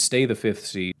seed, stay the 5th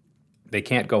seed. They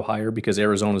can't go higher because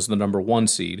Arizona's the number 1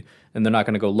 seed, and they're not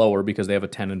going to go lower because they have a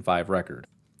 10-5 record.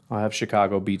 I'll have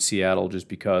Chicago beat Seattle just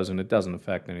because, and it doesn't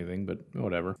affect anything, but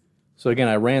whatever. So again,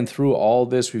 I ran through all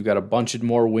this. We've got a bunch of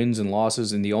more wins and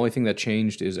losses, and the only thing that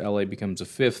changed is LA becomes the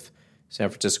 5th, San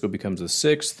Francisco becomes the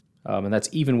 6th, and that's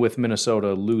even with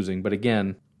Minnesota losing. But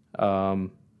again,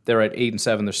 they're at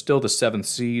 8-7. They're still the 7th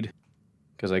seed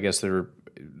because I guess they're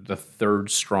the 3rd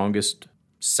strongest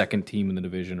second team in the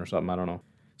division or something. I don't know.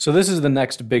 So this is the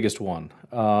next biggest one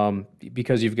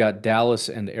because you've got Dallas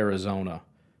and Arizona.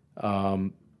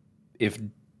 If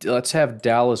let's have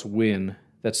Dallas win,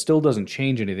 that still doesn't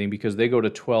change anything because they go to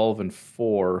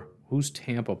 12-4. Who's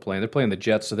Tampa playing? They're playing the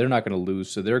Jets, so they're not going to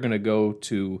lose. So they're going to go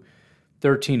to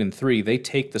 13-3. They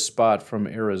take the spot from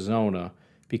Arizona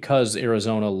because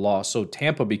Arizona lost. So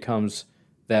Tampa becomes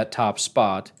that top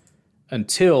spot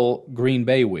until Green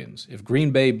Bay wins. If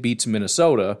Green Bay beats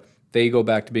Minnesota, they go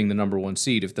back to being the number 1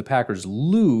 seed. If the Packers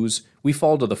lose, we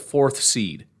fall to the 4th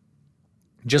seed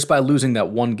just by losing that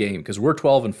one game because we're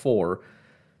 12-4.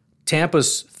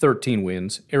 Tampa's 13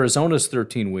 wins, Arizona's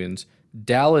 13 wins,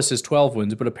 Dallas is 12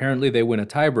 wins, but apparently they win a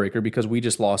tiebreaker because we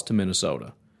just lost to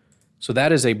Minnesota. So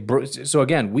that is so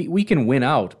again, we can win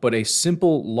out, but a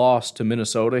simple loss to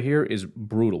Minnesota here is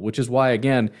brutal, which is why,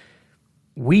 again,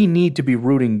 we need to be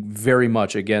rooting very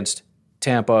much against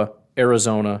Tampa,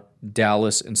 Arizona,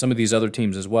 Dallas, and some of these other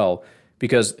teams as well,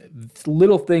 because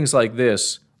little things like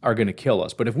this are going to kill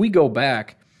us. But if we go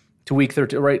back to week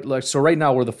 13, right? So right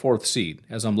now we're the 4th seed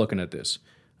as I'm looking at this.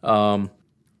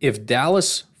 If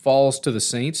Dallas falls to the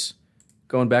Saints,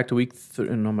 going back to week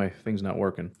 13, no, my thing's not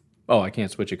working. Oh, I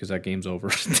can't switch it because that game's over.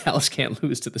 Dallas can't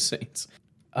lose to the Saints.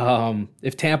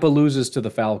 If Tampa loses to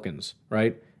the Falcons,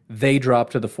 right, they drop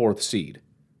to the 4th seed,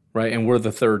 right, and we're the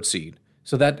 3rd seed.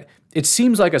 So that it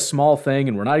seems like a small thing,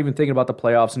 and we're not even thinking about the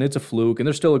playoffs, and it's a fluke, and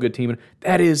they're still a good team. And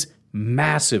that is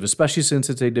massive, especially since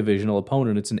it's a divisional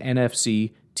opponent. It's an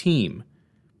NFC team.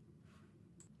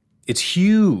 It's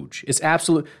huge. It's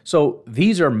absolute. So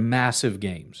these are massive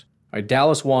games. All right,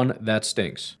 Dallas won. That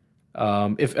stinks.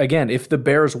 If the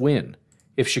Bears win,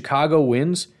 if Chicago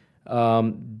wins,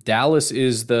 Dallas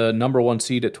is the number 1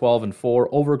 seed at 12-4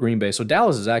 over Green Bay. So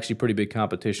Dallas is actually pretty big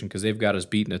competition because they've got us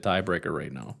beating a tiebreaker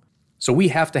right now. So we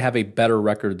have to have a better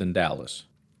record than Dallas.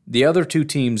 The other 2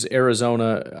 teams,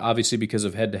 Arizona, obviously because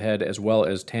of head-to-head, as well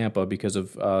as Tampa because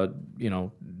of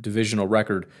divisional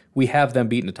record, we have them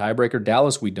beating a tiebreaker.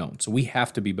 Dallas, we don't. So we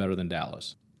have to be better than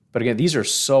Dallas. But again, these are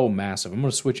so massive. I'm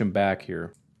going to switch them back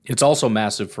here. It's also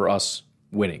massive for us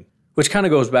winning, which kind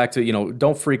of goes back to,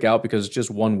 don't freak out because it's just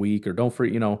 1 week, or don't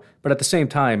freak, But at the same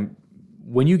time,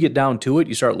 when you get down to it,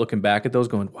 you start looking back at those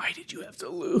going, why did you have to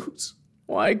lose?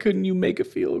 Why couldn't you make a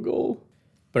field goal?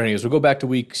 But anyways, we'll go back to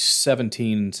week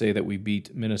 17 and say that we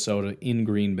beat Minnesota in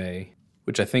Green Bay,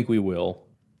 which I think we will.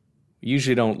 We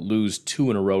usually don't lose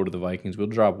 2 in a row to the Vikings. We'll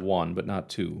drop 1, but not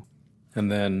 2. And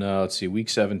then, let's see, week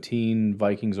 17,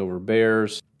 Vikings over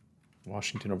Bears.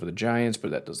 Washington over the Giants,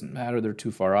 but that doesn't matter. They're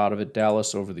too far out of it.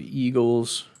 Dallas over the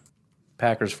Eagles.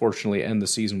 Packers fortunately end the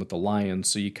season with the Lions,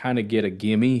 so you kind of get a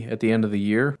gimme at the end of the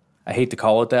year. I hate to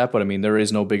call it that, but I mean, there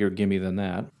is no bigger gimme than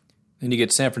that. Then you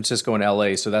get San Francisco and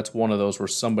LA, so that's one of those where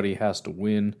somebody has to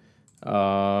win.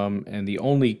 And the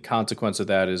only consequence of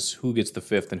that is who gets the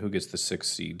 5th and who gets the 6th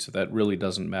seed. So that really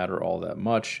doesn't matter all that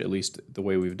much, at least the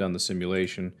way we've done the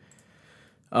simulation,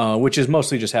 which is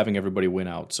mostly just having everybody win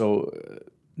out. So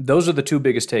those are the 2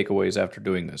 biggest takeaways after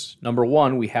doing this. Number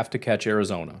 1, we have to catch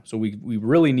Arizona. So we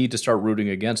really need to start rooting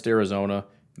against Arizona.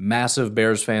 Massive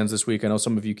Bears fans this week. I know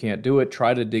some of you can't do it.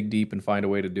 Try to dig deep and find a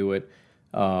way to do it.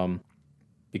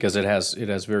 Because it has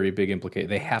very big implications.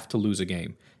 They have to lose a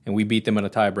game, and we beat them in a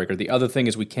tiebreaker. The other thing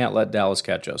is we can't let Dallas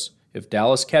catch us. If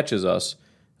Dallas catches us,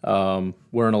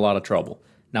 we're in a lot of trouble.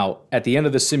 Now, at the end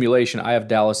of the simulation, I have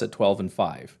Dallas at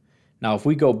 12-5. Now, if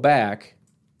we go back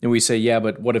and we say, yeah,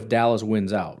 but what if Dallas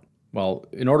wins out? Well,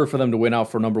 in order for them to win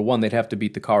out for number 1, they'd have to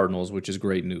beat the Cardinals, which is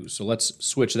great news. So let's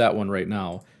switch that one right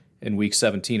now in week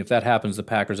 17. If that happens, the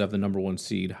Packers have the number 1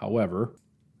 seed. However,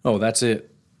 that's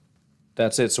it.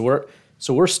 That's it. So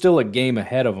we're still a game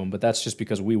ahead of them, but that's just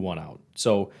because we won out.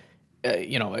 So,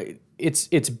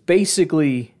 it's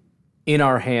basically in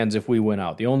our hands if we win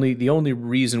out. The only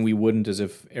reason we wouldn't is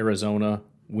if Arizona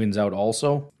wins out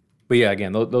also. But yeah,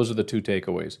 again, those are the 2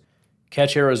 takeaways.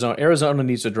 Catch Arizona. Arizona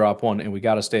needs to drop 1, and we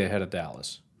got to stay ahead of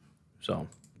Dallas. So,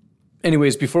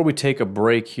 anyways, before we take a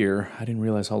break here, I didn't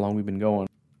realize how long we've been going.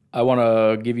 I want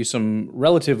to give you some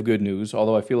relative good news,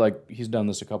 although I feel like he's done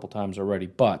this a couple times already,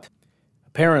 but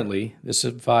apparently, this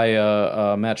is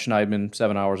via Matt Schneidman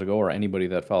 7 hours ago, or anybody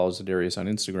that follows Za'Darius on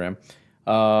Instagram.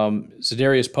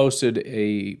 Za'Darius posted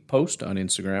a post on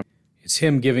Instagram. It's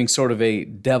him giving sort of a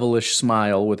devilish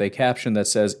smile with a caption that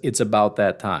says, "It's about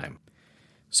that time."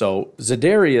 So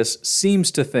Za'Darius seems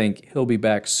to think he'll be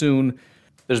back soon.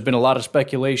 There's been a lot of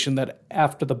speculation that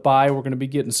after the bye, we're going to be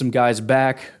getting some guys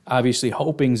back. Obviously,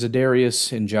 hoping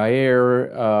Za'Darius and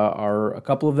Jair are a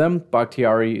couple of them.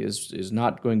 Bakhtiari is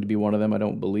not going to be one of them, I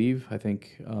don't believe. I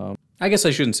think, I guess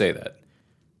I shouldn't say that.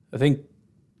 I think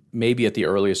maybe at the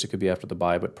earliest it could be after the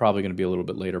bye, but probably going to be a little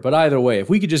bit later. But either way, if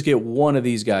we could just get one of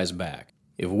these guys back,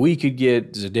 if we could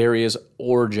get Za'Darius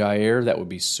or Jair, that would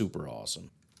be super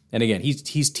awesome. And again,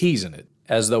 he's teasing it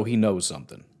as though he knows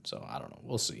something. So I don't know.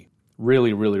 We'll see.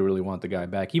 Really, really, really want the guy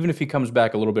back. Even if he comes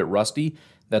back a little bit rusty,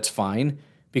 that's fine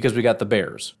because we got the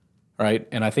Bears, right?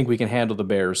 And I think we can handle the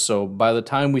Bears. So by the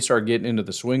time we start getting into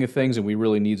the swing of things and we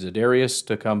really need Za'Darius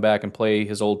to come back and play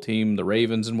his old team, the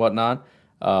Ravens and whatnot,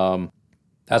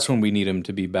 that's when we need him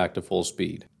to be back to full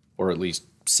speed, or at least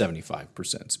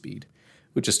 75% speed,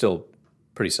 which is still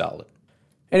pretty solid.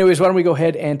 Anyways, why don't we go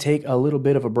ahead and take a little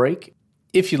bit of a break?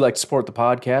 If you'd like to support the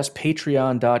podcast,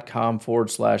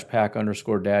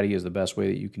 patreon.com/pack_daddy is the best way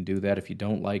that you can do that. If you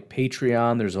don't like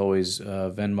Patreon, there's always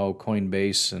Venmo,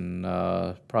 Coinbase, and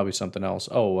probably something else.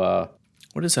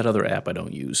 What is that other app I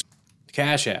don't use?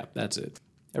 Cash App, that's it.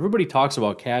 Everybody talks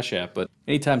about Cash App, but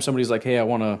anytime somebody's like, hey, I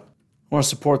want to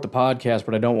support the podcast,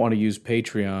 but I don't want to use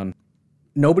Patreon,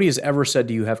 nobody has ever said,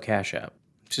 do you have Cash App?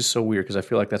 It's just so weird because I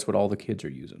feel like that's what all the kids are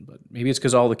using. But maybe it's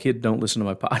because all the kids don't listen to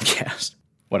my podcast.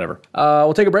 Whatever.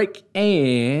 We'll take a break,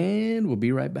 and we'll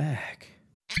be right back.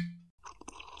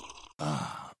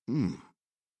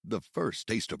 The first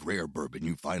taste of rare bourbon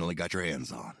you finally got your hands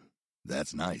on.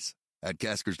 That's nice. At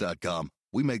Caskers.com,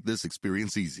 we make this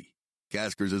experience easy.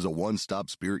 Caskers is a one-stop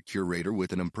spirit curator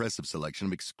with an impressive selection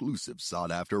of exclusive,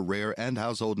 sought-after, rare, and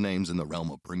household names in the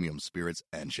realm of premium spirits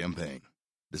and champagne.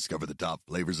 Discover the top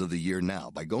flavors of the year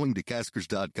now by going to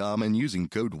Caskers.com and using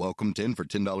code WELCOME10 for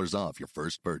 $10 off your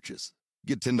first purchase.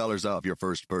 Get $10 off your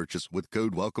first purchase with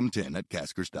code WELCOME10 at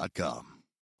Caskers.com.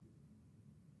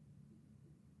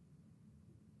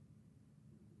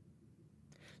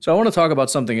 So I want to talk about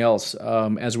something else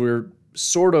as we've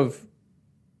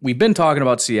been talking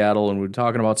about Seattle and we're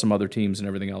talking about some other teams and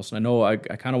everything else. And I know I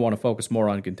kind of want to focus more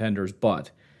on contenders,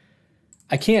 but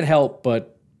I can't help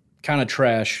but kind of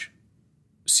trash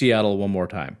Seattle one more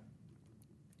time.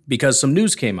 Because some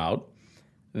news came out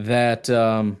that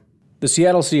the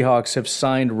Seattle Seahawks have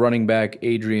signed running back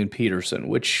Adrian Peterson,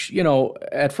 which,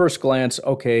 at first glance,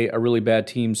 okay, a really bad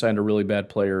team signed a really bad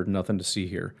player, nothing to see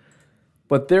here.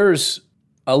 But there's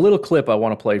a little clip I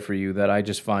want to play for you that I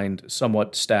just find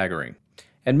somewhat staggering.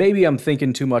 And maybe I'm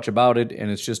thinking too much about it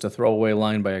and it's just a throwaway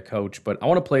line by a coach, but I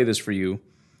want to play this for you,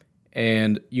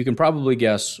 and you can probably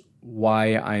guess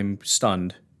why I'm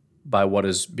stunned by what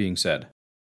is being said.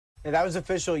 And that was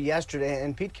official yesterday,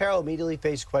 and Pete Carroll immediately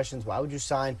faced questions. Why would you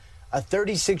sign a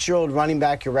 36-year-old running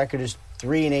back? Your record is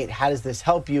 3-8. How does this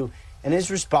help you? And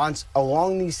his response,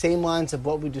 along these same lines of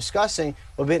what we've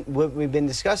been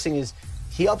discussing, is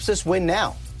he helps us win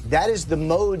now. That is the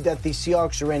mode that the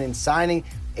Seahawks are in signing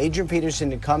Adrian Peterson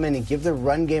to come in and give their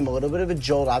run game a little bit of a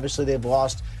jolt. Obviously, they've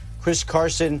lost Chris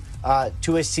Carson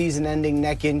to a season-ending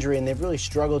neck injury, and they've really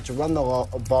struggled to run the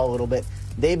ball a little bit.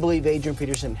 They believe Adrian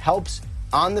Peterson helps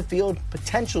on the field,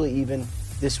 potentially even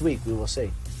this week. We will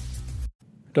see.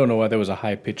 Don't know why there was a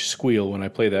high-pitched squeal when I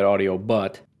played that audio,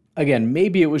 but again,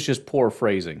 maybe it was just poor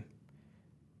phrasing.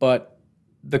 But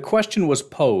the question was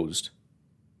posed,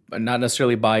 not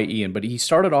necessarily by Ian, but he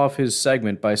started off his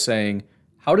segment by saying,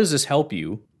 how does this help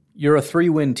you? You're a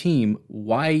 3-win team.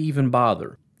 Why even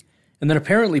bother? And then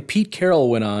apparently Pete Carroll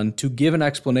went on to give an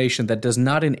explanation that does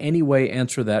not in any way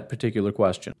answer that particular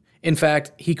question. In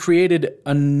fact, he created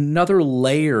another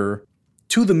layer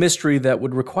to the mystery that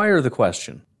would require the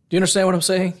question. Do you understand what I'm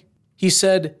saying? He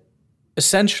said,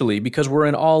 essentially, because we're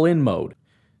in all-in mode.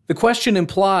 The question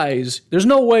implies there's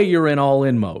no way you're in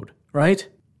all-in mode, right?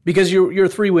 Because you're a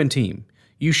 3-win team.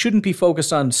 You shouldn't be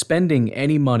focused on spending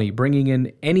any money, bringing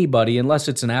in anybody, unless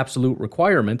it's an absolute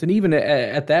requirement. And even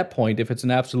at that point, if it's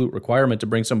an absolute requirement to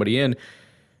bring somebody in,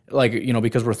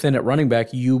 because we're thin at running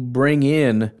back, you bring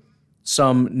in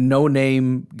some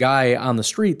no-name guy on the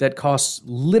street that costs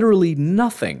literally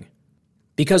nothing.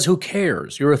 Because who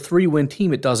cares? You're a 3-win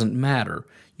team. It doesn't matter.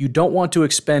 You don't want to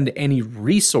expend any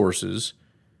resources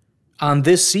on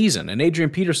this season. And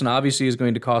Adrian Peterson obviously is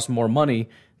going to cost more money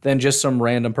than just some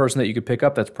random person that you could pick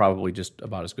up that's probably just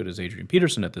about as good as Adrian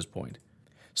Peterson at this point.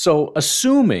 So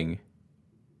assuming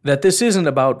that this isn't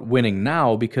about winning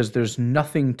now because there's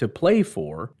nothing to play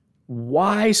for,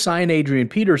 why sign Adrian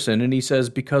Peterson? And he says,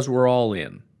 because we're all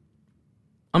in.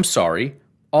 I'm sorry,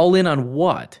 all in on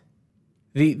what?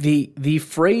 The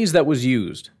phrase that was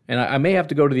used, and I may have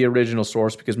to go to the original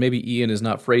source because maybe Ian is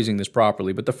not phrasing this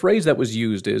properly, but the phrase that was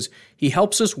used is, he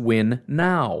helps us win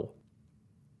now.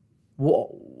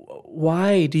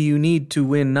 Why do you need to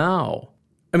win now?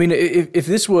 I mean, if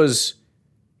this was,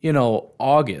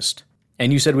 August,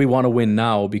 and you said we want to win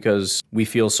now because we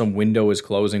feel some window is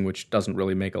closing, which doesn't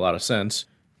really make a lot of sense,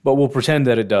 but we'll pretend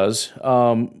that it does.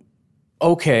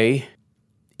 Okay,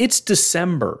 it's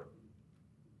December.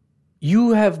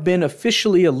 You have been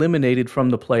officially eliminated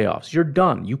from the playoffs. You're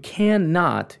done. You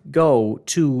cannot go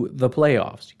to the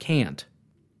playoffs. You can't.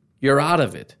 You're out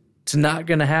of it. It's not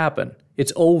going to happen.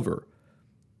 It's over.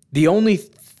 The only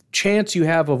chance you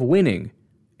have of winning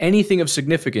anything of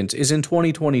significance is in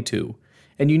 2022.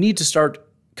 And you need to start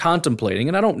contemplating,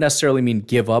 and I don't necessarily mean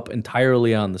give up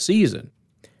entirely on the season,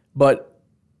 but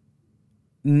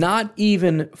not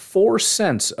even 4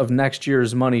 cents of next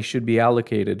year's money should be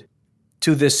allocated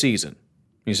to this season.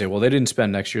 You say, well, they didn't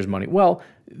spend next year's money. Well,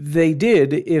 they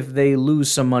did if they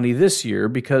lose some money this year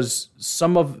because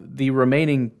some of the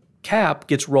remaining cap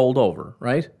gets rolled over,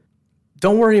 right?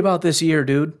 Don't worry about this year,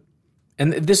 dude.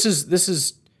 And this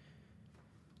is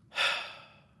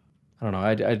I don't know.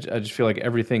 I just feel like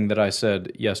everything that I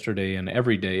said yesterday and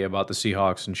every day about the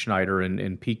Seahawks and Schneider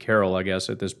and Pete Carroll, I guess,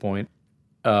 at this point,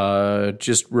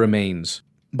 just remains.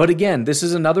 But again, this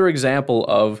is another example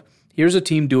of here's a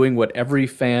team doing what every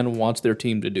fan wants their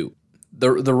team to do.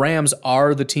 The Rams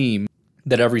are the team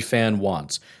that every fan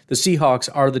wants. The Seahawks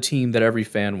are the team that every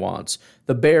fan wants.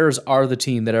 The Bears are the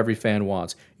team that every fan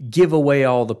wants. Give away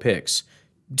all the picks.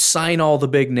 Sign all the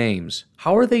big names.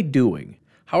 How are they doing?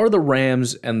 How are the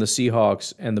Rams and the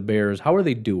Seahawks and the Bears, how are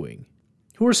they doing?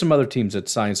 Who are some other teams that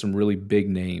signed some really big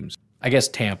names? I guess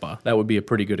Tampa. That would be a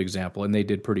pretty good example, and they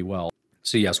did pretty well.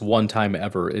 So yes, one time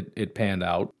ever it panned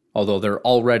out. Although they're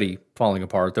already falling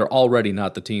apart. They're already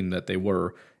not the team that they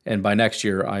were. And by next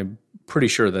year, I'm pretty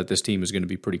sure that this team is going to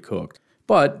be pretty cooked.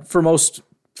 But for most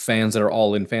fans that are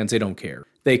all-in fans, they don't care.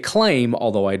 They claim,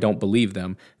 although I don't believe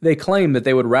them, they claim that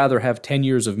they would rather have 10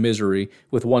 years of misery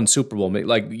with one Super Bowl.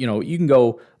 Like, you know, you can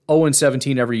go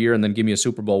 0-17 every year and then give me a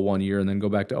Super Bowl one year and then go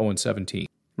back to 0-17,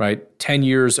 right? 10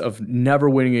 years of never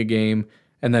winning a game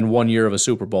and then 1 year of a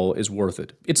Super Bowl is worth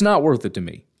it. It's not worth it to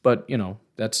me. But, you know,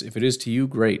 that's if it is to you,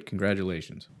 great.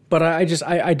 Congratulations. But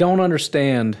I don't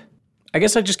understand. I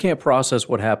guess I just can't process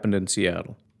what happened in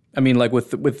Seattle. I mean, like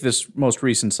with this most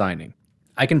recent signing.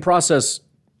 I can process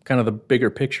kind of the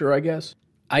bigger picture, I guess.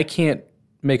 I can't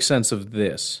make sense of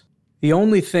this. The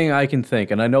only thing I can think,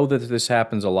 and I know that this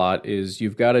happens a lot, is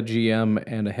you've got a GM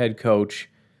and a head coach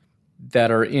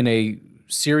that are in a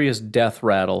serious death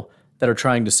rattle that are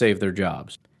trying to save their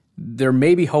jobs. They're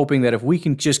maybe hoping that if we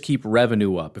can just keep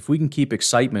revenue up, if we can keep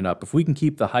excitement up, if we can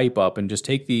keep the hype up and just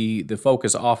take the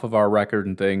focus off of our record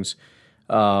and things,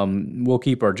 we'll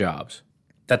keep our jobs.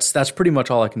 That's pretty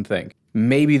much all I can think.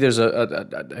 Maybe there's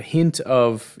a hint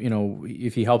of, you know,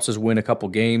 if he helps us win a couple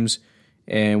games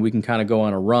and we can kind of go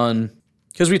on a run.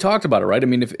 Because we talked about it, right? I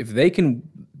mean, if they can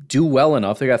do well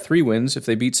enough, they got 3 wins. If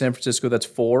they beat San Francisco, that's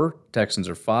 4. Texans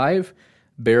are 5.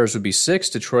 Bears would be 6.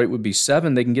 Detroit would be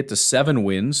 7. They can get to 7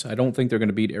 wins. I don't think they're going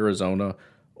to beat Arizona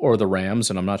or the Rams,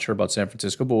 and I'm not sure about San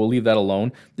Francisco, but we'll leave that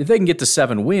alone. If they can get to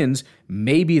 7 wins,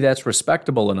 maybe that's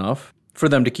respectable enough for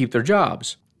them to keep their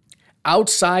jobs.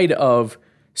 Outside of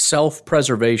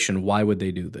self-preservation, why would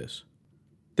they do this?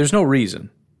 There's no reason.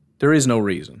 There is no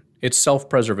reason. It's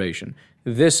self-preservation.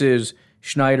 This is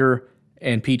Schneider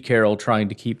and Pete Carroll trying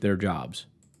to keep their jobs.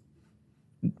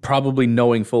 Probably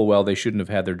knowing full well they shouldn't have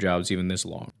had their jobs even this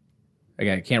long.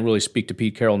 Again, I can't really speak to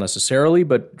Pete Carroll necessarily,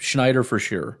 but Schneider for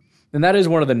sure. And that is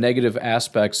one of the negative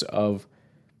aspects of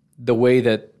the way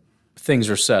that things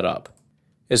are set up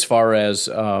as far as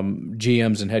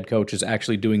GMs and head coaches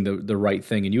actually doing the right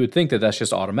thing. And you would think that that's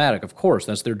just automatic. Of course,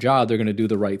 that's their job. They're going to do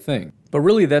the right thing. But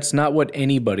really, that's not what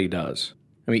anybody does.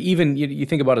 I mean, even you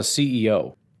think about a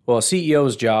CEO. Well, a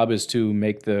CEO's job is to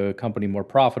make the company more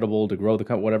profitable, to grow the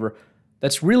company, whatever.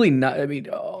 That's really not, I mean,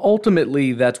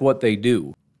 ultimately, that's what they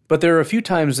do. But there are a few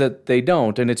times that they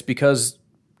don't, and it's because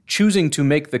choosing to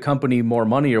make the company more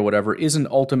money or whatever isn't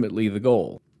ultimately the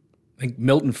goal. I think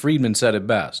Milton Friedman said it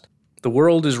best. The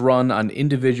world is run on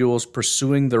individuals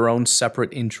pursuing their own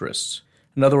separate interests.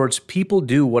 In other words, people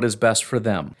do what is best for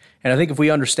them. And I think if we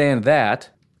understand that,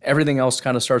 everything else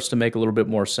kind of starts to make a little bit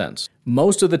more sense.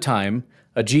 Most of the time,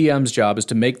 a GM's job is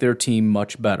to make their team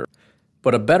much better.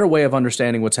 But a better way of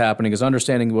understanding what's happening is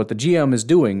understanding what the GM is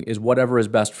doing is whatever is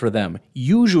best for them.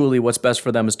 Usually what's best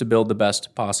for them is to build the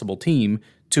best possible team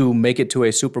to make it to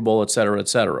a Super Bowl, etc.,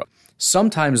 etc.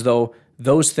 Sometimes, though,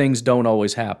 those things don't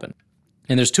always happen.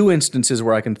 And there's 2 instances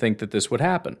where I can think that this would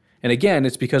happen. And again,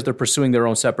 it's because they're pursuing their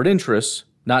own separate interests,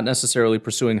 not necessarily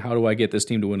pursuing how do I get this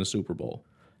team to win a Super Bowl.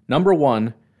 Number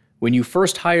 1, when you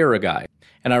first hire a guy,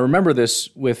 and I remember this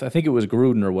with, I think it was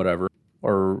Gruden or whatever,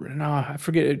 or no, I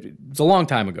forget, it's a long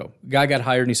time ago. A guy got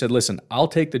hired and he said, listen, I'll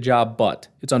take the job, but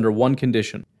it's under one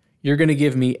condition. You're going to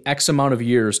give me X amount of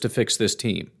years to fix this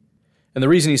team. And the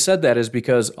reason he said that is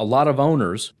because a lot of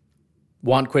owners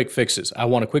want quick fixes. I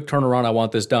want a quick turnaround. I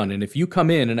want this done. And if you come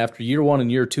in and after year 1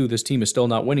 and year 2, this team is still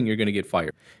not winning, you're going to get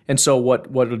fired. And so what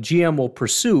a GM will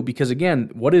pursue, because again,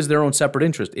 what is their own separate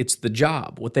interest? It's the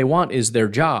job. What they want is their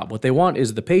job. What they want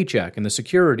is the paycheck and the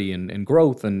security and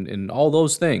growth and all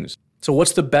those things. So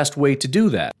what's the best way to do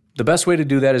that? The best way to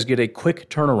do that is get a quick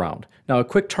turnaround. Now, a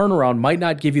quick turnaround might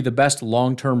not give you the best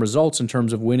long-term results in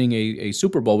terms of winning a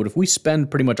Super Bowl, but if we spend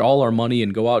pretty much all our money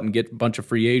and go out and get a bunch of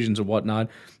free agents and whatnot,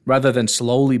 rather than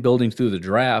slowly building through the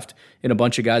draft in a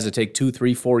bunch of guys that take 2,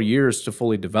 3, 4 years to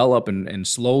fully develop and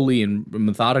slowly and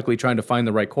methodically trying to find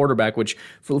the right quarterback, which,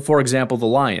 for example, the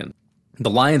Lions. The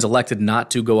Lions elected not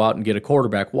to go out and get a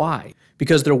quarterback. Why?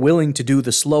 Because they're willing to do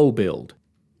the slow build.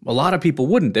 A lot of people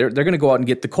wouldn't. They're going to go out and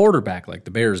get the quarterback like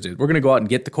the Bears did. We're going to go out and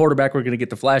get the quarterback. We're going to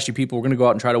get the flashy people. We're going to go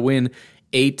out and try to win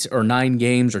 8 or 9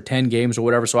 games or 10 games or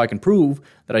whatever so I can prove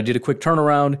that I did a quick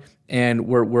turnaround and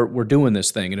we're doing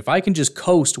this thing. And if I can just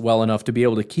coast well enough to be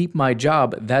able to keep my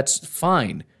job, that's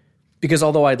fine. Because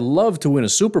although I'd love to win a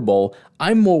Super Bowl,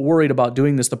 I'm more worried about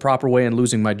doing this the proper way and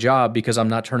losing my job because I'm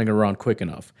not turning it around quick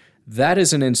enough. That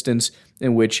is an instance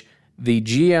in which the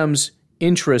GM's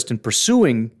interest in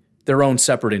pursuing their own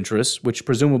separate interests, which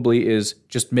presumably is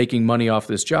just making money off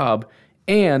this job,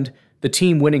 and the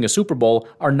team winning a Super Bowl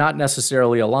are not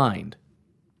necessarily aligned.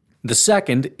 The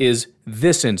second is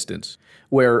this instance,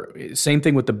 where same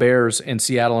thing with the Bears and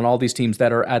Seattle and all these teams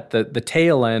that are at the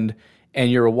tail end, and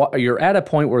you're at a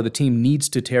point where the team needs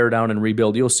to tear down and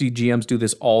rebuild. You'll see GMs do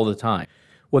this all the time.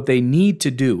 What they need to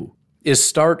do is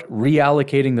start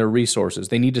reallocating their resources.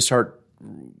 They need to start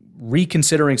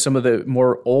reconsidering some of the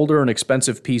more older and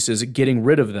expensive pieces, getting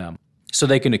rid of them so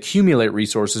they can accumulate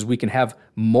resources. We can have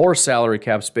more salary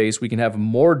cap space, we can have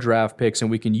more draft picks,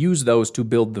 and we can use those to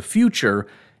build the future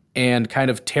and kind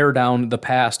of tear down the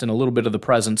past and a little bit of the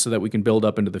present so that we can build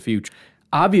up into the future.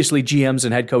 Obviously, GMs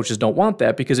and head coaches don't want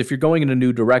that because if you're going in a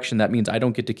new direction, that means I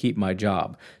don't get to keep my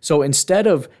job. So instead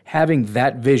of having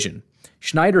that vision,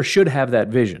 Schneider should have that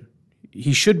vision.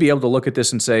 He should be able to look at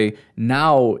this and say,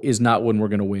 now is not when we're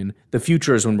going to win. The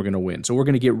future is when we're going to win. So we're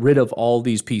going to get rid of all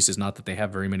these pieces. Not that they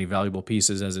have very many valuable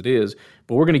pieces as it is,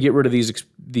 but we're going to get rid of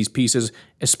these pieces,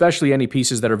 especially any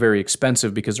pieces that are very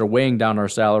expensive because they're weighing down our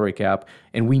salary cap,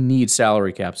 and we need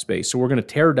salary cap space. So we're going to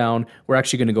tear down. We're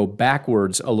actually going to go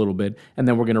backwards a little bit, and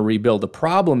then we're going to rebuild. The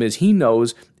problem is he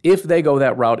knows if they go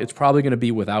that route, it's probably going to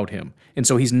be without him. And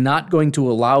so he's not going to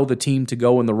allow the team to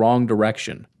go in the wrong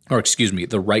direction. Or excuse me,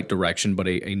 the right direction, but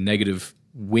a negative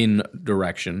win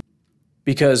direction.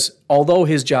 Because although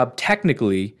his job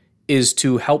technically is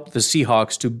to help the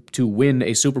Seahawks to win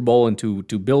a Super Bowl and to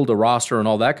build a roster and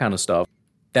all that kind of stuff,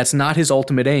 that's not his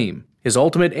ultimate aim. His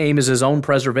ultimate aim is his own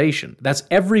preservation. That's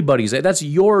everybody's, that's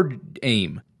your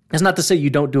aim. That's not to say you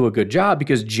don't do a good job,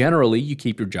 because generally you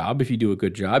keep your job. If you do a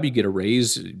good job, you get a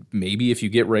raise. Maybe if you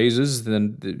get raises,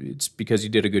 then it's because you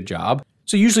did a good job.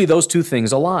 So usually those two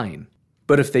things align.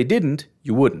 But if they didn't,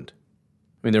 you wouldn't.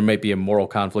 I mean, there might be a moral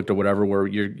conflict or whatever where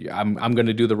I'm going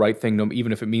to do the right thing,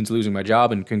 even if it means losing my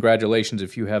job. And congratulations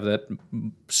if you have that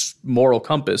moral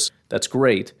compass. That's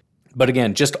great. But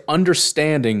again, just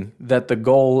understanding that the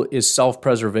goal is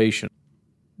self-preservation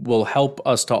will help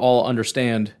us to all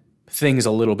understand things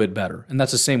a little bit better. And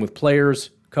that's the same with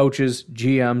players, coaches,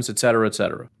 GMs, et cetera, et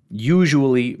cetera.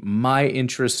 Usually my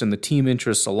interests and the team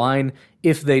interests align.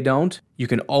 If they don't, you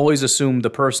can always assume the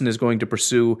person is going to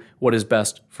pursue what is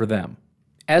best for them,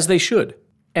 as they should.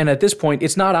 And at this point,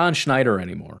 it's not on Schneider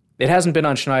anymore. It hasn't been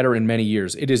on Schneider in many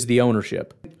years. It is the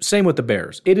ownership. Same with the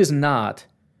Bears. It is not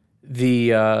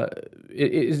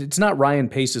it's not Ryan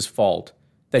Pace's fault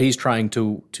that he's trying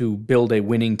to build a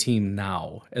winning team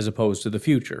now as opposed to the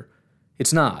future.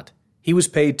 It's not. He was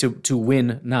paid to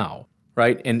win now.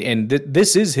 Right? And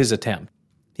this is his attempt.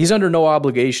 He's under no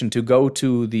obligation to go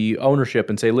to the ownership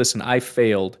and say, listen, I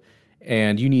failed,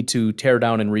 and you need to tear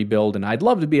down and rebuild, and I'd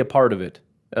love to be a part of it,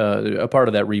 a part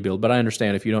of that rebuild, but I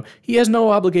understand if you don't. He has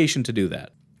no obligation to do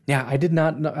that. Yeah, I did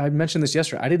not know, I mentioned this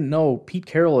yesterday. I didn't know Pete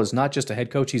Carroll is not just a head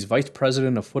coach, he's vice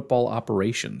president of football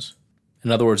operations. In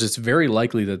other words, it's very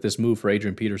likely that this move for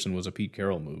Adrian Peterson was a Pete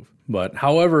Carroll move. But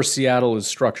however Seattle is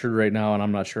structured right now, and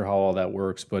I'm not sure how all that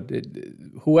works, but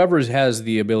whoever has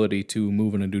the ability to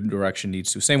move in a new direction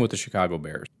needs to. Same with the Chicago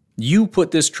Bears. You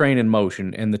put this train in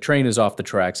motion, and the train is off the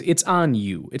tracks. It's on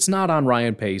you. It's not on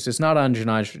Ryan Pace. It's not on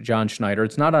John Schneider.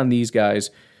 It's not on these guys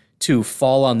to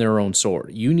fall on their own sword.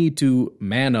 You need to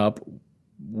man up,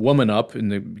 woman up, in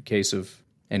the case of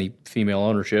any female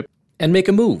ownership, and make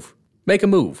a move. Make a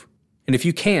move. And if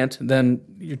you can't, then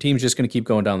your team's just going to keep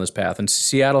going down this path. And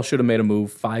Seattle should have made a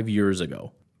move 5 years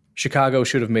ago. Chicago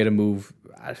should have made a move,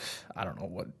 I don't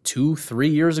know,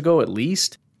 2-3 years ago at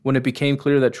least, when it became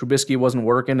clear that Trubisky wasn't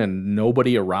working and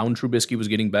nobody around Trubisky was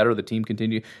getting better. The team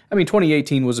continued. I mean,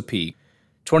 2018 was a peak.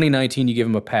 2019, you give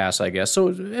him a pass, I guess.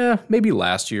 So, maybe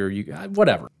last year,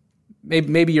 whatever.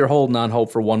 Maybe you're holding on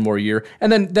hope for one more year.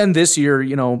 And then this year,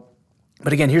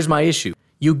 but again, here's my issue.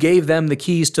 You gave them the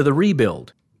keys to the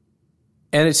rebuild.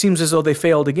 And it seems as though they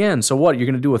failed again. So what, you're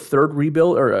going to do a third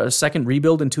rebuild or a second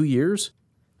rebuild in 2 years?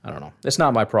 I don't know. It's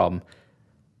not my problem.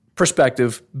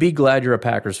 Perspective, be glad you're a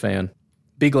Packers fan.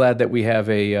 Be glad that we have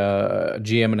a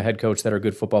GM and a head coach that are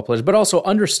good football players. But also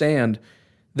understand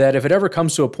that if it ever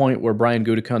comes to a point where Brian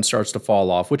Gutekunst starts to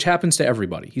fall off, which happens to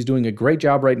everybody, he's doing a great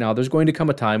job right now, there's going to come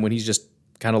a time when he's just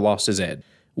kind of lost his head.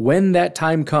 When that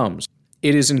time comes,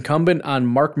 it is incumbent on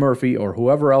Mark Murphy or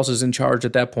whoever else is in charge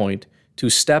at that point to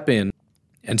step in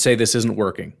and say this isn't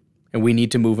working, and we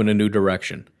need to move in a new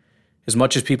direction. As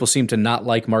much as people seem to not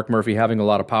like Mark Murphy having a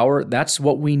lot of power, that's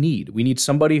what we need. We need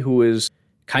somebody who is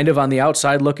kind of on the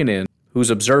outside looking in, who's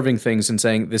observing things and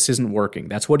saying, this isn't working.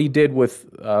 That's what he did with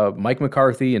Mike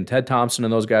McCarthy and Ted Thompson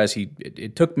and those guys.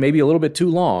 It took maybe a little bit too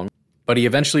long, but he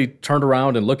eventually turned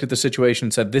around and looked at the situation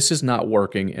and said, this is not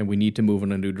working and we need to move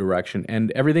in a new direction,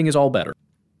 and everything is all better.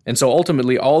 And so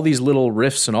ultimately, all these little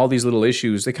rifts and all these little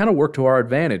issues, they kind of work to our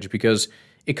advantage because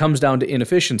it comes down to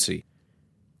inefficiency.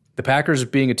 The Packers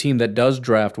being a team that does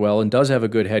draft well and does have a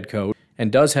good head coach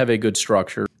and does have a good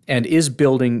structure and is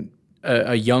building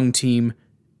a young team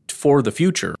for the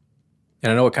future.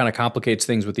 And I know it kind of complicates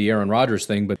things with the Aaron Rodgers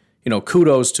thing, but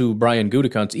kudos to Brian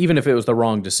Gutekunst, even if it was the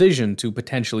wrong decision to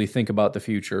potentially think about the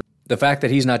future. The fact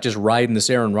that he's not just riding this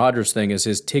Aaron Rodgers thing as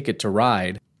his ticket to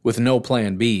ride with no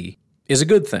plan B is a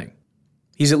good thing.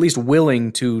 He's at least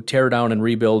willing to tear down and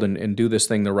rebuild and do this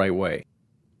thing the right way.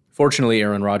 Fortunately,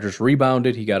 Aaron Rodgers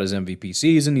rebounded. He got his MVP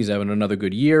season. He's having another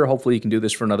good year. Hopefully he can do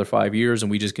this for another 5 years,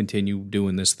 and we just continue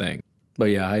doing this thing. But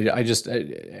yeah, I just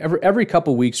every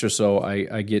couple weeks or so,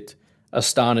 I get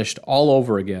astonished all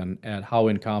over again at how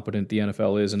incompetent the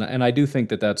NFL is, and I do think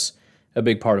that that's a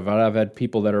big part of it. I've had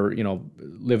people that are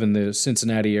live in the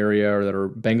Cincinnati area or that are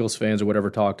Bengals fans or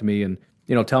whatever talk to me and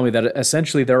tell me that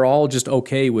essentially they're all just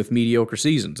okay with mediocre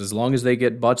seasons. As long as they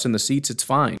get butts in the seats, it's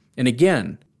fine. And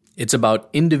again, it's about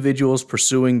individuals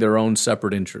pursuing their own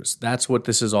separate interests. That's what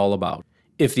this is all about.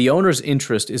 If the owner's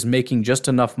interest is making just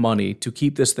enough money to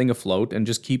keep this thing afloat and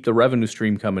just keep the revenue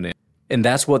stream coming in, and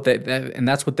that's what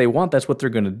they want, that's what they're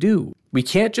going to do. We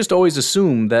can't just always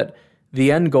assume that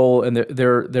the end goal and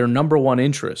their number one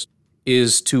interest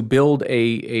is to build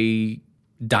a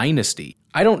dynasty.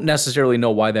 I don't necessarily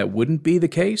know why that wouldn't be the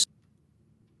case,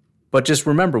 but just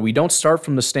remember, we don't start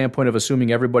from the standpoint of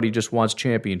assuming everybody just wants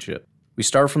championship. We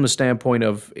start from the standpoint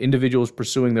of individuals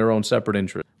pursuing their own separate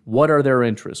interests. What are their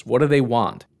interests? What do they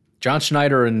want? John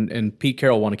Schneider and Pete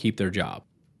Carroll want to keep their job.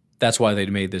 That's why they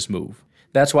made this move.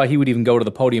 That's why he would even go to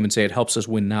the podium and say it helps us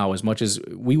win now, as much as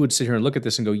we would sit here and look at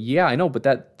this and go, yeah, I know, but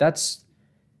that's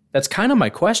kind of my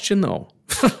question, though.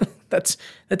 That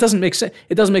doesn't make sense.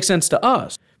 It doesn't make sense to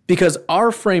us. Because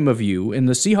our frame of view and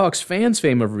the Seahawks fans'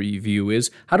 frame of view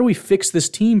is, how do we fix this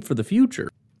team for the future?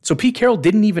 So Pete Carroll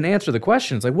didn't even answer the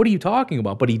question. It's like, what are you talking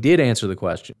about? But he did answer the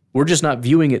question. We're just not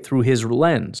viewing it through his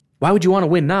lens. Why would you want to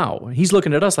win now? He's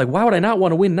looking at us like, why would I not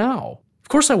want to win now? Of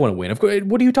course I want to win. Of course,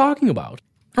 what are you talking about?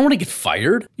 I don't want to get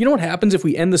fired. You know what happens if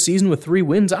we end the season with 3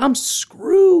 wins? I'm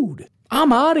screwed.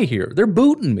 I'm out of here. They're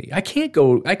booting me. I can't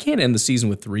end the season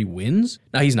with 3 wins.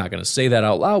 Now, he's not going to say that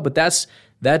out loud, but that's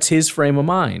his frame of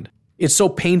mind. It's so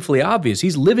painfully obvious.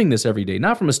 He's living this every day,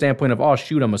 not from a standpoint of, oh,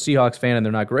 shoot, I'm a Seahawks fan and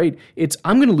they're not great. It's,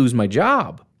 I'm going to lose my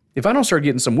job. If I don't start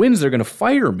getting some wins, they're going to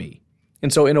fire me.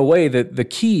 And so in a way, the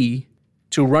key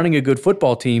to running a good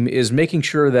football team is making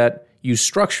sure that you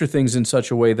structure things in such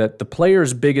a way that the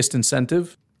player's biggest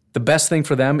incentive, the best thing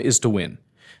for them is to win.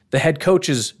 The head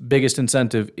coach's biggest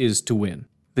incentive is to win.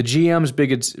 The GM's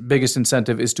biggest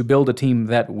incentive is to build a team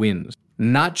that wins.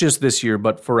 Not just this year,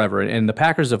 but forever. And the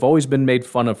Packers have always been made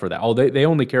fun of for that. Oh, they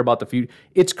only care about the future.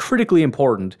 It's critically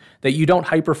important that you don't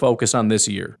hyper-focus on this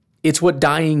year. It's what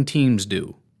dying teams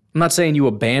do. I'm not saying you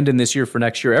abandon this year for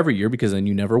next year every year, because then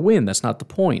you never win. That's not the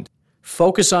point.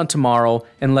 Focus on tomorrow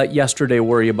and let yesterday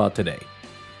worry about today.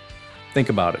 Think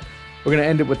about it. We're going to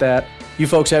end it with that. You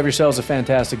folks have yourselves a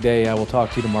fantastic day. I will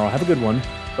talk to you tomorrow. Have a good one.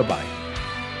 Bye-bye.